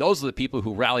 those are the people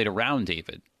who rallied around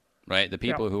David, right? The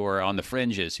people who were on the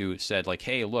fringes, who said,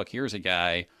 hey, look, here's a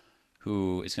guy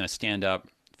who is going to stand up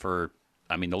for,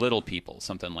 the little people,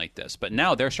 something like this. But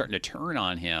now they're starting to turn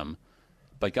on him,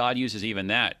 but God uses even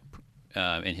that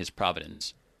in his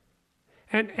providence.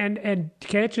 And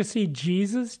can't you see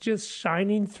Jesus just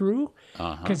shining through?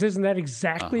 Because isn't that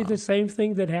exactly the same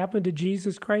thing that happened to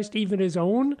Jesus Christ? Even his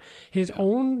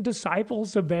own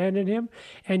disciples abandoned him.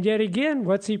 And yet again,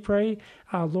 what's he pray?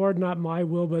 Lord, not my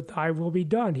will, but thy will be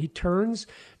done. He turns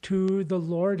to the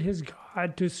Lord his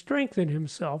God to strengthen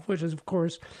himself, which is, of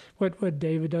course, what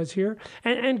David does here.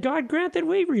 And God grant that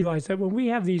we realize that when we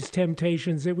have these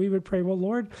temptations, that we would pray, well,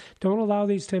 Lord, don't allow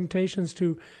these temptations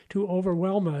to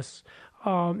overwhelm us.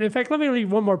 In fact, let me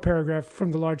read one more paragraph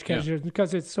from the Large Catechism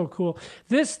because it's so cool.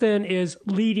 This then is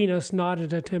leading us not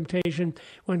into temptation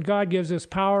when God gives us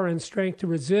power and strength to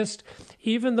resist,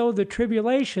 even though the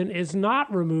tribulation is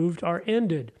not removed or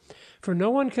ended. For no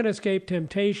one can escape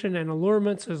temptation and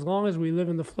allurements as long as we live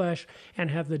in the flesh and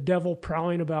have the devil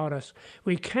prowling about us.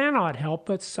 We cannot help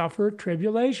but suffer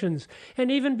tribulations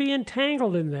and even be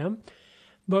entangled in them.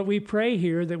 But we pray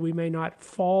here that we may not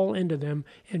fall into them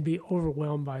and be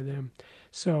overwhelmed by them.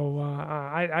 So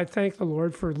I thank the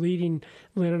Lord for leading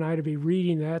Lynn and I to be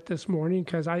reading that this morning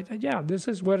because, this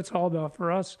is what it's all about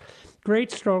for us.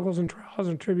 Great struggles and trials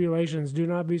and tribulations. Do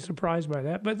not be surprised by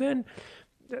that. But then,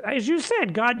 as you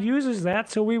said, God uses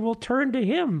that so we will turn to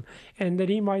him and that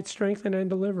he might strengthen and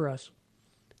deliver us.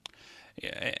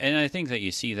 Yeah, and I think that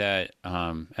you see that,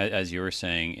 as you were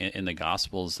saying, in the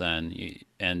Gospels then,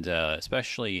 and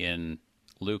especially in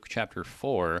Luke chapter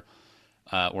 4,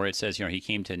 where it says, he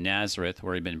came to Nazareth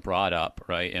where he'd been brought up,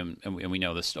 right? And we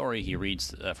know the story. He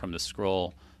reads from the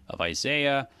scroll of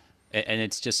Isaiah, and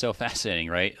it's just so fascinating,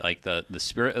 right? Like the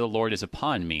Spirit of the Lord is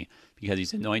upon me because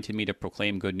he's anointed me to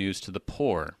proclaim good news to the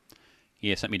poor. He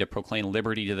has sent me to proclaim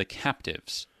liberty to the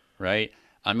captives, right?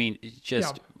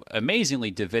 Just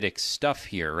amazingly Davidic stuff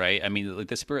here, right?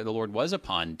 The Spirit of the Lord was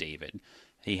upon David.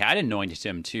 He had anointed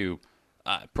him to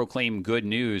proclaim good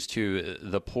news to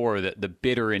the poor, the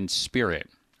bitter in spirit,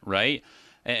 right?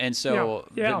 And so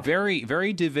the very,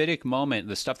 very Davidic moment,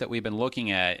 the stuff that we've been looking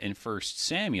at in 1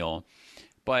 Samuel,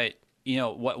 but,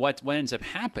 what ends up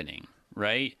happening,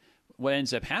 right? What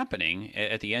ends up happening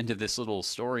at the end of this little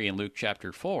story in Luke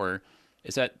chapter 4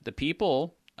 is that the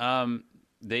people...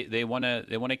 They want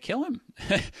to kill him.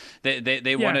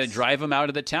 they want to drive him out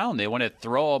of the town. They want to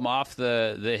throw him off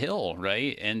the hill,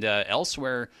 right? And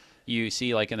elsewhere, you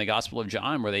see, like in the Gospel of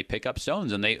John, where they pick up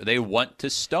stones and they want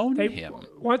to stone him.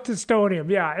 Want to stone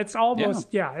him? Yeah, it's almost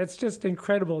it's just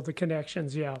incredible the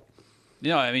connections. Yeah.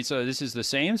 So this is the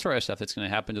same sort of stuff that's going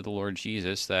to happen to the Lord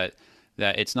Jesus. That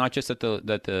it's not just that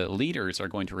the leaders are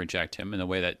going to reject him in the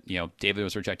way that David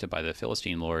was rejected by the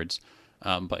Philistine lords.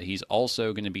 But he's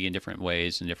also going to be in different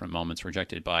ways, in different moments,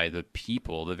 rejected by the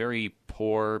people, the very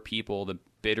poor people, the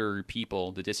bitter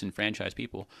people, the disenfranchised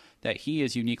people that he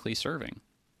is uniquely serving.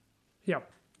 Yeah.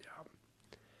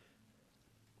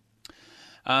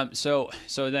 So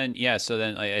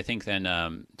then I think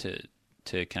then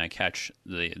to kind of catch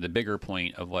the bigger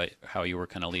point of how you were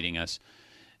kind of leading us,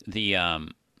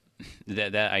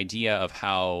 that idea of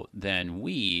how then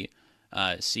we.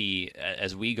 See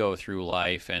as we go through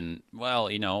life, and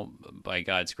by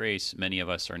God's grace, many of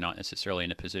us are not necessarily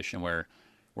in a position where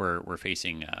we're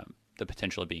facing the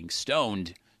potential of being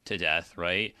stoned to death,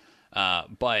 right?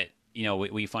 But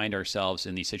we find ourselves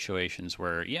in these situations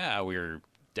where we're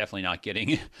definitely not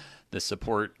getting the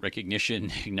support,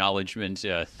 recognition, acknowledgement,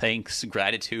 thanks,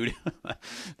 gratitude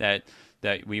that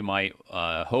we might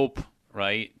hope,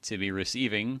 right, to be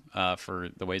receiving for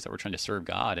the ways that we're trying to serve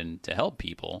God and to help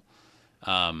people.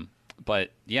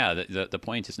 But the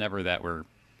point is never that we're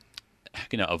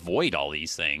going to avoid all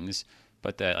these things,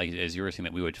 but that, like, as you were saying,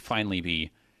 that we would finally be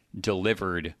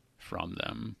delivered from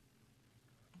them.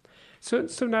 So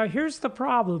now here's the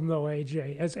problem, though,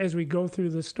 AJ, as we go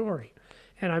through the story,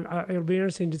 and it'll be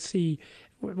interesting to see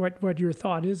what your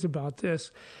thought is about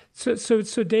this.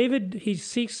 So David, he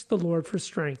seeks the Lord for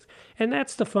strength, and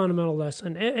that's the fundamental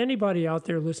lesson. Anybody out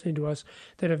there listening to us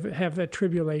that have a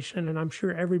tribulation, and I'm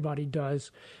sure everybody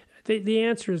does, the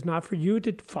answer is not for you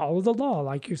to follow the law,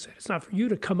 like you said. It's not for you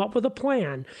to come up with a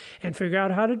plan and figure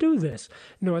out how to do this.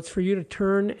 No, it's for you to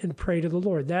turn and pray to the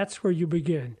Lord. That's where you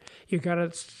begin. You got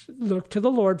to look to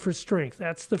the Lord for strength.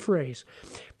 That's the phrase.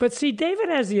 But see, David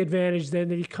has the advantage then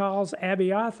that he calls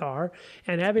Abiathar,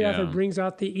 and Abiathar brings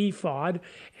out the ephod,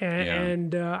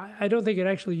 and I don't think it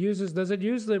actually uses. Does it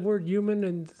use the word human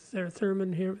and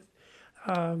Thurman here?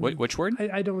 Which word?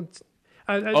 I don't.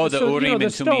 The Urim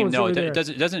and Tumim. No, it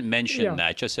doesn't mention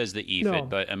that. It just says the ephod. No.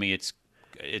 But it's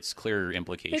it's clear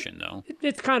implication, though.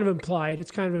 It's kind of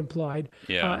implied.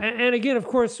 Yeah. And again, of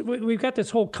course, we've got this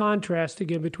whole contrast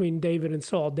again between David and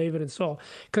Saul,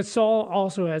 because Saul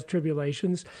also has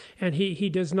tribulations, and he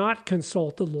does not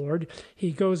consult the Lord.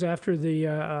 He goes after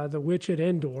the witch at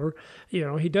Endor.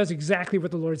 He does exactly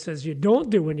what the Lord says you don't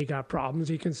do when you got problems.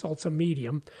 He consults a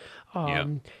medium.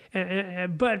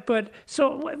 But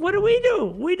so what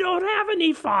do? We don't have an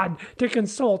ephod to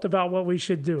consult about what we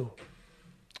should do.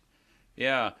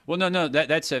 Yeah. Well, no,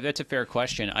 that's a fair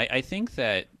question. I think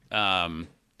that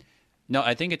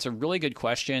I think it's a really good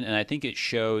question, and I think it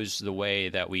shows the way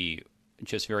that we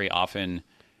just very often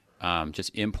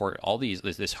just import all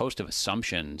this host of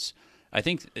assumptions. I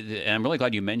think, and I'm really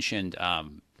glad you mentioned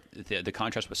the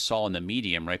contrast with Saul and the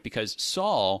medium, right? Because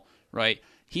Saul, right,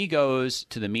 he goes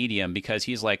to the medium because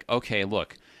he's like, okay,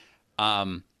 look,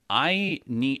 I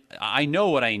know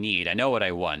what I need. I know what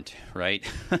I want, right?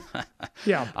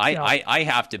 I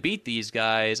have to beat these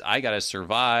guys. I got to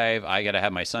survive. I got to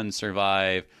have my son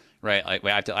survive, right?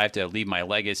 Like I have to leave my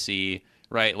legacy,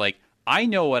 right? Like I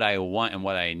know what I want and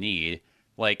what I need.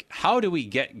 Like, how do we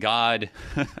get God?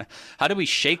 How do we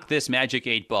shake this magic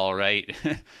 8-ball, right?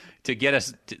 To get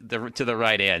us to the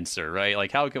right answer, right?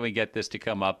 Like, how can we get this to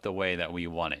come up the way that we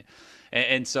want it?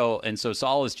 And so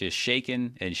Saul is just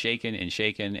shaken, and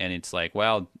it's like,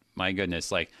 well, my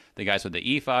goodness, like the guys with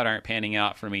the ephod aren't panning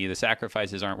out for me, the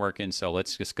sacrifices aren't working, so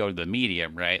let's just go to the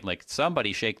medium, right? Like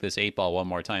somebody shake this 8-ball one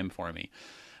more time for me.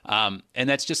 And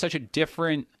that's just such a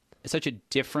different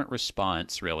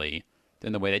response, really,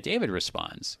 than the way that David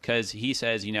responds, because he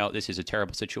says, this is a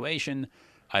terrible situation.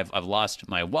 I've lost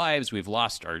my wives. We've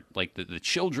lost our the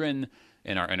children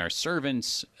and our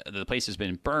servants. The place has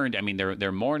been burned. I mean,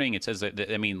 they're mourning. It says that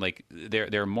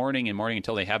they're mourning and mourning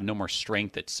until they have no more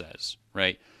strength. It says,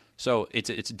 right. So it's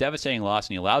a devastating loss,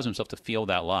 and he allows himself to feel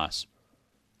that loss.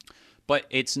 But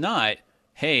it's not,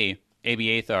 hey,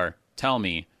 Abiathar, tell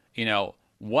me,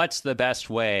 what's the best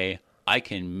way I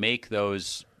can make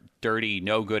those dirty,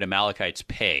 no good Amalekites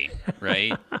pay,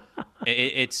 right?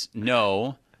 It's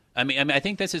no. I mean, I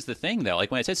think this is the thing, though.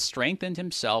 Like when it says strengthened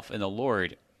himself in the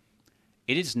Lord,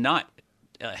 it is not,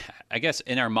 I guess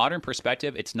in our modern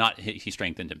perspective, it's not he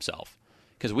strengthened himself.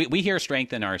 Because we hear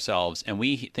strengthen ourselves, and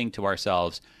we think to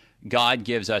ourselves, God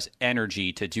gives us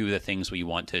energy to do the things we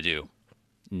want to do.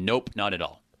 Nope, not at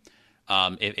all.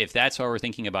 If that's how we're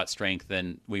thinking about strength,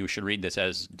 then we should read this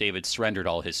as David surrendered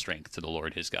all his strength to the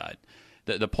Lord his God.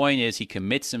 The point is he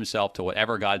commits himself to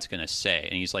whatever God's going to say,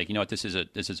 and he's like, you know what, this is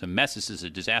a mess, this is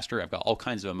a disaster. I've got all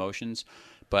kinds of emotions,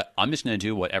 but I'm just going to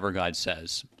do whatever God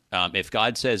says. If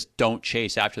God says don't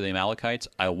chase after the Amalekites,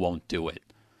 I won't do it.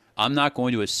 I'm not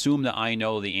going to assume that I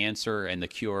know the answer and the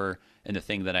cure and the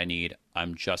thing that I need.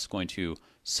 I'm just going to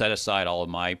set aside all of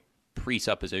my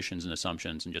presuppositions and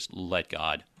assumptions and just let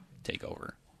God take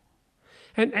over.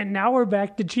 And now we're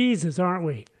back to Jesus, aren't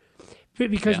we?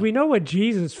 Because we know what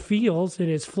Jesus feels in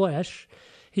his flesh.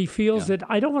 He feels that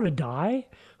I don't want to die.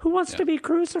 Who wants to be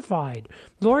crucified?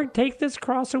 Lord, take this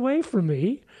cross away from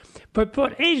me. But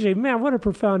AJ, man, what a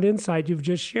profound insight you've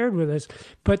just shared with us.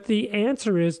 But the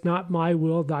answer is not my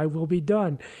will, thy will be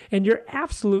done. And you're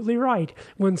absolutely right.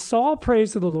 When Saul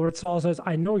prays to the Lord, Saul says,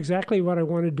 I know exactly what I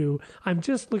want to do. I'm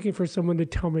just looking for someone to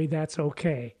tell me that's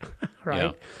okay. Right?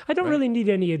 Yeah. I don't really need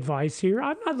any advice here.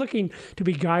 I'm not looking to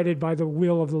be guided by the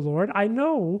will of the Lord. I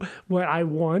know what I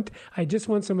want. I just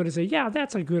want someone to say, yeah,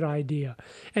 that's a good idea.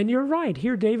 And you're right.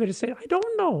 Here David is saying, I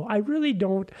don't know. I really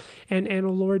don't. And oh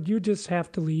Lord, you just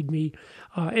have to lead me.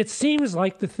 It seems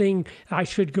like the thing I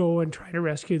should go and try to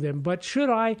rescue them. But shall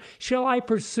I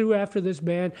pursue after this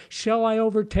man? Shall I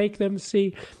overtake them?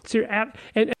 See,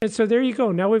 and so there you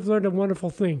go. Now we've learned a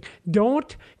wonderful thing.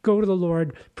 Don't go to the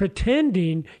Lord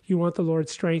pretending you want the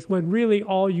Lord's strength when really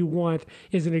all you want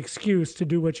is an excuse to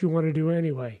do what you want to do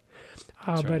anyway.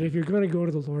 Right. But if you're going to go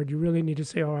to the Lord, you really need to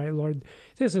say, all right, Lord,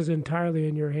 this is entirely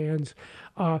in your hands.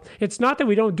 It's not that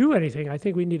we don't do anything. I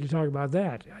think we need to talk about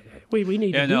that. We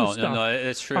need to do stuff. No,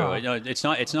 it's true. No, it's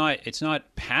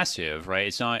not passive, right?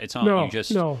 It's not you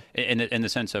just in the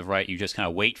sense of, right, you just kind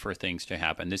of wait for things to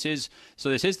happen. This is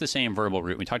the same verbal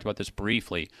root. We talked about this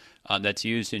briefly. That's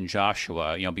used in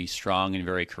Joshua, be strong and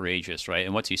very courageous, right?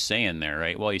 And what's he saying there,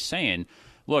 right? Well, he's saying,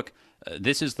 look,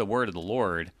 this is the word of the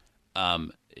Lord.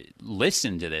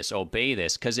 Listen to this, obey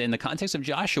this, because in the context of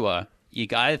Joshua, you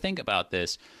got to think about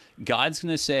this. God's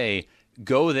going to say,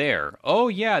 go there. Oh,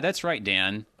 yeah, that's right,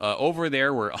 Dan. Over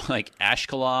there where like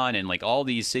Ashkelon and like all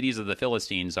these cities of the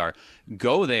Philistines are.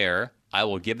 Go there I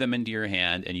will give them into your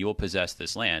hand, and you will possess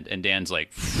this land. And Dan's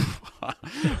like,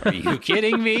 are you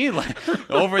kidding me? Like,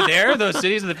 over there, those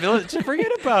cities of the Philistines,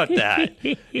 forget about that.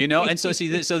 And so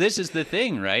so this is the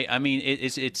thing, right? I mean,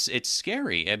 it's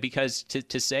scary, because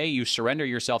to say you surrender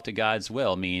yourself to God's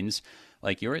will means,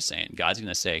 like you were saying, God's going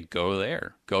to say, go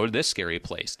there, go to this scary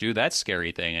place, do that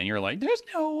scary thing. And you're like, there's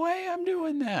no way I'm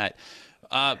doing that.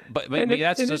 But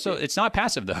it's not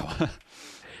passive, though.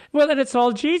 Well, then it's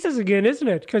all Jesus again, isn't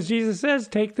it? Because Jesus says,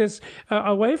 take this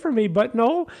away from me, but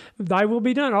no, thy will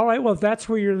be done. All right, well, if that's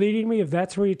where you're leading me, if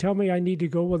that's where you tell me I need to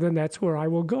go, well, then that's where I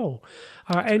will go.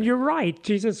 And you're right.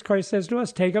 Jesus Christ says to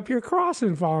us, take up your cross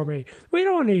and follow me. We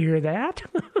don't want to hear that.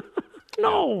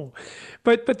 No.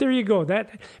 But there you go.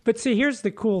 But see, here's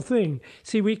the cool thing.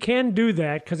 See, we can do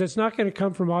that because it's not going to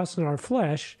come from us and our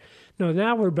flesh. No,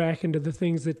 now we're back into the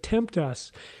things that tempt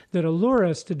us, that allure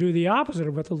us to do the opposite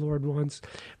of what the Lord wants.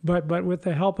 But with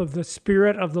the help of the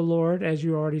Spirit of the Lord, as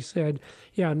you already said,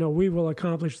 we will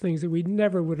accomplish things that we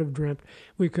never would have dreamt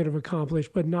we could have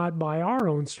accomplished, but not by our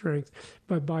own strength,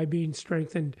 but by being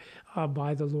strengthened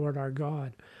by the Lord our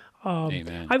God.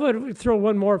 Amen. I would throw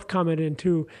one more comment in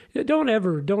too. Don't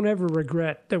ever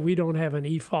regret that we don't have an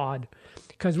ephod,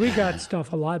 because we got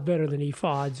stuff a lot better than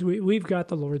ephods. We've got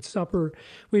the Lord's Supper,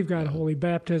 we've got Holy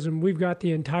Baptism, we've got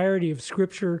the entirety of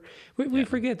Scripture. We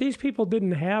forget these people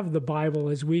didn't have the Bible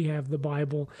as we have the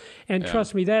Bible, and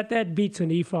trust me, that beats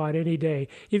an ephod any day.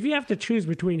 If you have to choose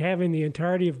between having the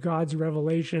entirety of God's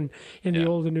revelation in the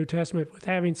Old and New Testament with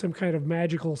having some kind of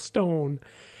magical stone,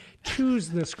 choose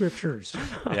the Scriptures.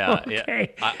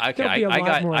 Okay. I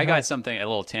got something, a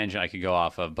little tangent I could go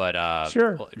off of, but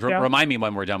sure. Remind me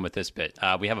when we're done with this bit.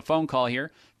 We have a phone call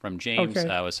here from James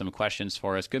with some questions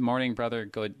for us. Good morning, brother.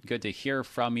 Good to hear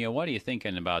from you. What are you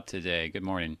thinking about today? Good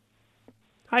morning.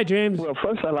 Hi, James. Well,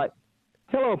 first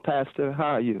hello, Pastor. How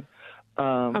are you?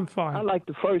 I'm fine. I'd like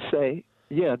to first say,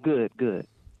 good,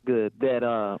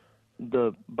 that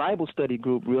the Bible study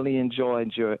group really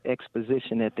enjoyed your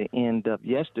exposition at the end of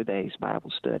yesterday's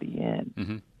Bible study,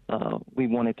 and we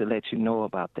wanted to let you know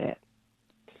about that.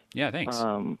 Yeah, thanks.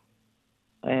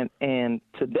 And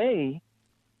today,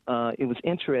 it was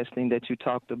interesting that you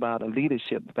talked about a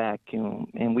leadership vacuum,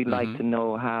 and we'd like to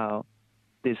know how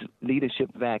this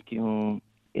leadership vacuum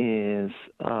is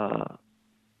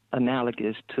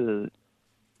analogous to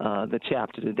the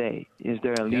chapter today. Is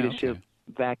there a leadership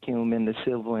vacuum in the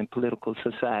civil and political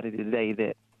society today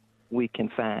that we can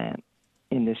find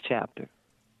in this chapter?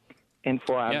 And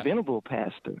for our venerable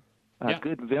pastor, our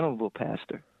good venerable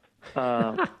pastor,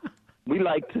 we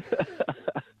like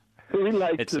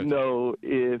to know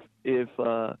if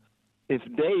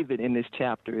David in this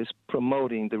chapter is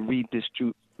promoting the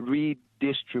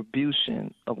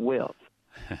redistribution of wealth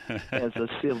as a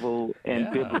civil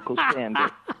and biblical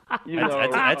standard.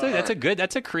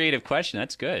 That's a creative question.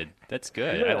 That's good.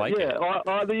 I like it.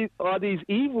 Are these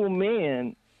evil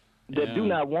men that do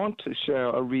not want to share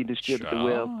or redistribute the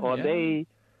wealth? Are they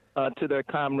to their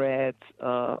comrades?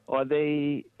 Are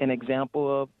they an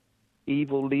example of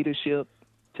evil leadership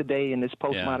today in this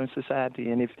postmodern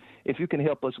society? And if you can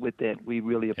help us with that, we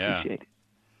really appreciate it.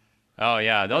 Oh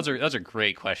yeah, those are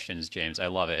great questions, James. I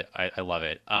love it. I love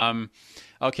it.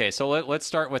 Okay, so let's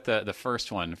start with the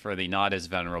first one for the not as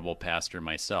venerable pastor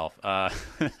myself.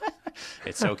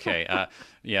 It's okay.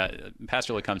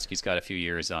 Pastor Lekumsky's got a few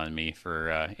years on me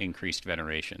for increased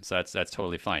veneration, so that's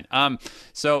totally fine.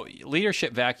 So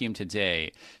leadership vacuum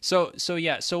today. So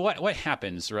what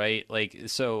happens, right? Like,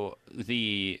 so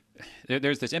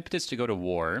there's this impetus to go to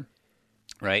war.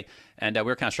 Right, and we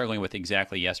were kind of struggling with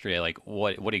exactly yesterday, like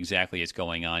what exactly is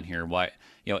going on here. Why,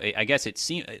 I guess it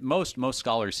seems most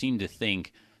scholars seem to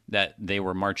think that they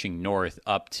were marching north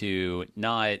up to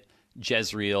not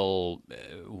Jezreel,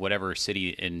 whatever city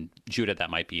in Judah that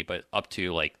might be, but up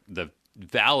to like the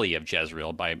valley of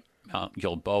Jezreel by Mount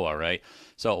Gilboa, right?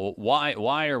 So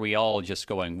why are we all just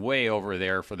going way over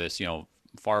there for this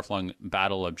far-flung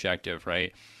battle objective,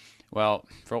 right? Well,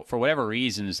 for whatever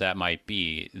reasons that might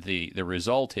be, the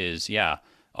result is,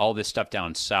 all this stuff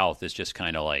down south is just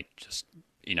kind of like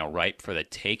ripe for the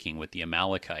taking with the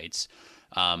Amalekites.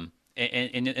 And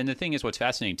the thing is, what's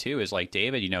fascinating too is like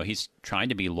David, he's trying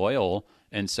to be loyal,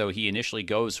 and so he initially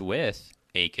goes with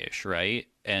Achish, right?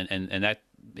 And that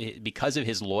because of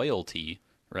his loyalty,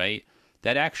 right,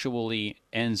 that actually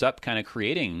ends up kind of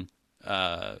creating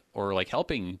or like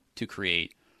helping to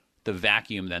create the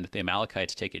vacuum then that the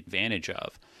Amalekites take advantage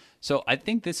of. So I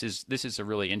think this is a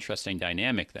really interesting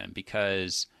dynamic then,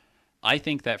 because I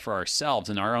think that for ourselves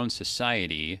in our own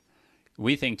society,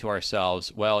 we think to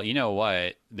ourselves, well, you know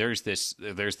what? There's this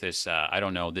I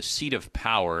don't know, the seat of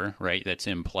power, right, that's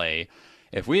in play,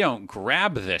 if we don't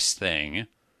grab this thing,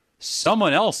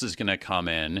 someone else is going to come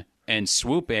in and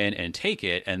swoop in and take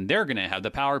it, and they're going to have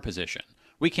the power position.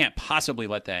 We can't possibly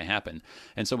let that happen.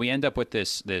 And so we end up with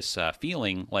this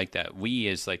feeling like that we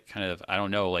as like kind of, I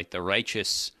don't know, like the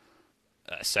righteous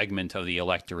segment of the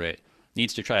electorate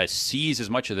needs to try to seize as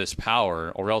much of this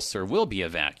power, or else there will be a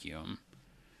vacuum.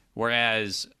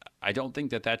 Whereas I don't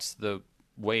think that that's the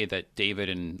way that David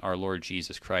and our Lord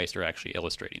Jesus Christ are actually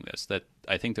illustrating this. That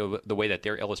I think the way that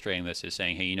they're illustrating this is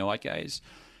saying, hey, you know what, guys?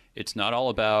 It's not all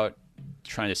about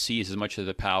trying to seize as much of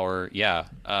the power. Yeah,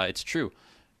 it's true.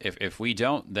 If we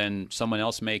don't, then someone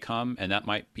else may come, and that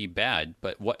might be bad.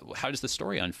 But how does the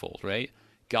story unfold, right?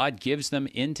 God gives them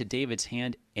into David's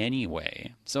hand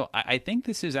anyway. So I think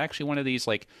this is actually one of these,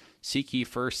 like, seek ye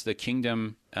first the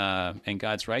kingdom and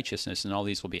God's righteousness, and all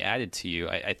these will be added to you.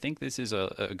 I think this is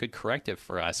a good corrective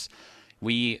for us.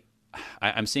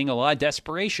 I'm seeing a lot of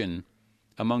desperation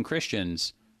among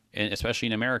Christians, and especially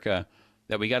in America,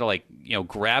 that we got to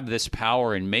grab this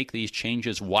power and make these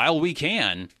changes while we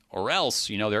can, or else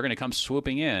they're going to come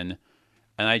swooping in.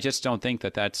 And I just don't think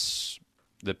that that's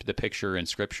the picture in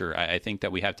Scripture. I think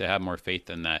that we have to have more faith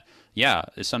than that. Yeah,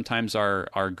 sometimes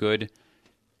our good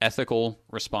ethical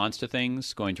response to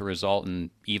things going to result in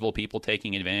evil people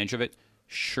taking advantage of it.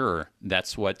 Sure,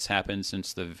 that's what's happened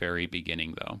since the very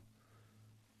beginning, though.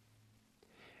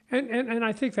 And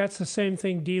I think that's the same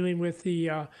thing dealing with the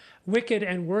wicked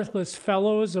and worthless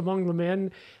fellows among the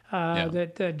men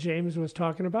that James was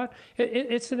talking about.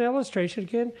 It's an illustration,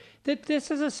 again, that this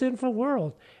is a sinful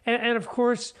world. And of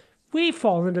course, we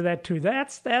fall into that too.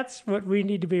 That's what we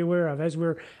need to be aware of as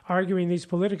we're arguing these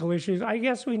political issues. I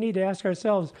guess we need to ask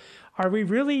ourselves, are we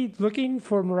really looking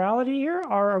for morality here,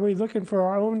 or are we looking for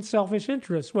our own selfish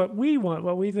interests, what we want,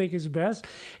 what we think is best?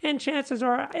 And chances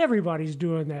are everybody's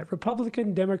doing that,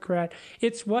 Republican, Democrat.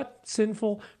 It's what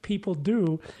sinful people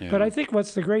do. Yeah. But I think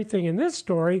what's the great thing in this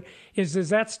story is, does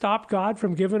that stop God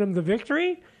from giving them the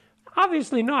victory?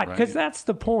 Obviously not, because that's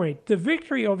the point. The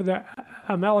victory over the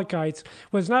Amalekites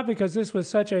was not because this was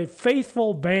such a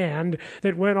faithful band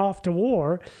that went off to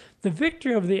war. The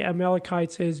victory of the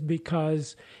Amalekites is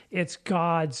because it's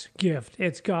God's gift.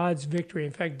 It's God's victory.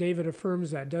 In fact, David affirms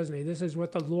that, doesn't he? This is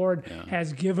what the Lord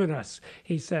has given us,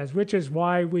 he says, which is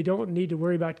why we don't need to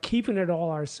worry about keeping it all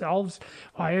ourselves.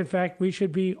 Why, in fact, we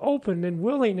should be open and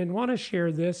willing and want to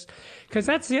share this, because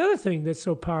that's the other thing that's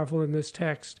so powerful in this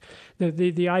text,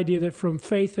 the idea that from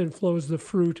faith then flows the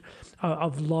fruit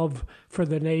of love for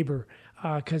the neighbor,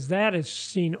 because that is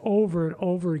seen over and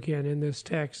over again in this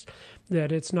text,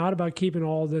 that it's not about keeping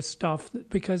all this stuff,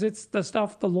 because it's the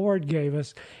stuff the Lord gave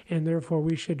us, and therefore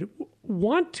we should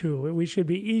we should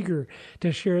be eager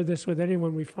to share this with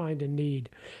anyone we find in need.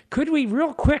 Could we,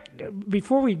 real quick,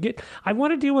 before we get, I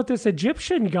want to deal with this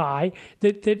Egyptian guy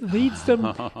that leads them,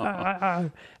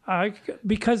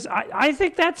 because I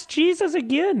think that's Jesus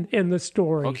again in the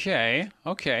story. Okay.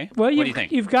 Well, what do you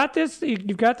think? You've got this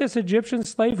Egyptian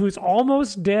slave who's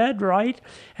almost dead, right?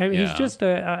 And he's just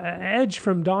an edge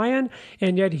from dying,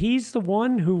 and yet he's the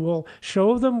one who will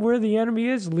show them where the enemy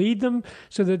is, lead them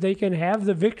so that they can have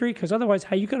the victory, because otherwise,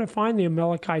 how are you going to find the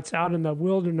Amalekites out in the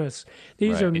wilderness?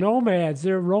 These are nomads.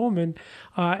 They're Roman.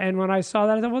 And when I saw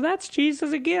that, I thought, well, that's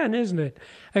Jesus again, isn't it?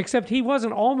 Except he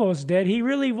wasn't almost dead. He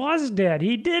really was dead.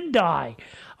 He did die.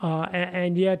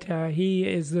 And yet he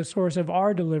is the source of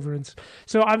our deliverance.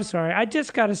 So I'm sorry. I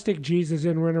just got to stick Jesus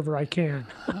in whenever I can.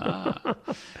 Well,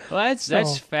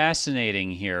 that's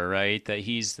fascinating here, right? That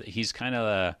he's kind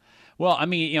of well, I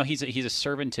mean, he's a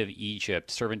servant of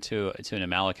Egypt, servant to an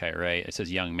Amalekite, right? It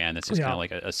says young man. That's just kind of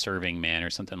like a serving man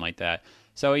or something like that.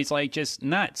 So he's like just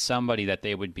not somebody that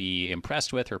they would be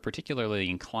impressed with or particularly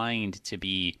inclined to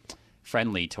be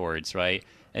friendly towards, right?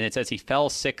 And it says he fell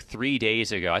sick 3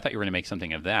 days ago. I thought you were going to make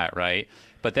something of that, right?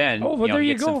 But then there he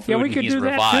you gets go. some food and he's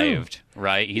revived,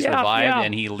 right? He's revived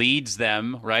and he leads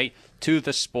them, right, to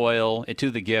the spoil, to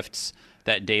the gifts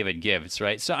that David gives,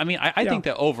 right? So, I mean, I think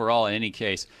that overall, in any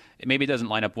case, maybe it doesn't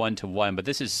line up one-to-one, but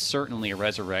this is certainly a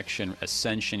resurrection,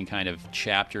 ascension kind of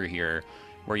chapter here,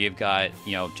 where you've got,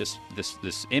 just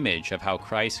this image of how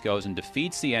Christ goes and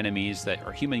defeats the enemies that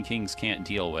our human kings can't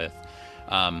deal with.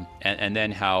 And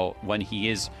then how when he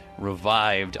is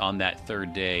revived on that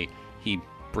third day, he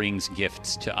brings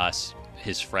gifts to us,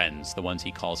 his friends, the ones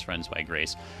he calls friends by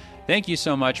grace. Thank you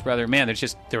so much, brother. Man,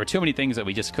 there were too many things that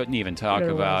we just couldn't even talk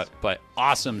about, but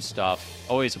awesome stuff.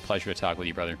 Always a pleasure to talk with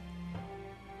you, brother.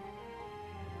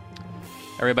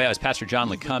 Everybody, that was Pastor John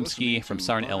Lekumsky from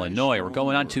Southern Illinois. We're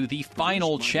going on to the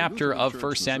final chapter of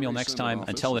 1 Samuel next time.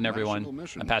 Until then, everyone,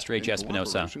 I'm Pastor A.J.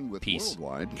 Espinosa. Peace.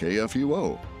 Worldwide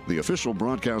KFUO, the official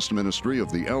broadcast ministry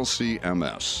of the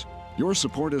LCMS. Your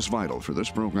support is vital for this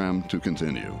program to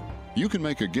continue. You can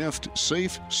make a gift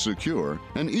safe, secure,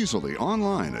 and easily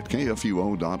online at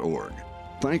kfuo.org.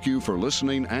 Thank you for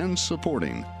listening and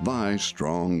supporting Thy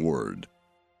Strong Word.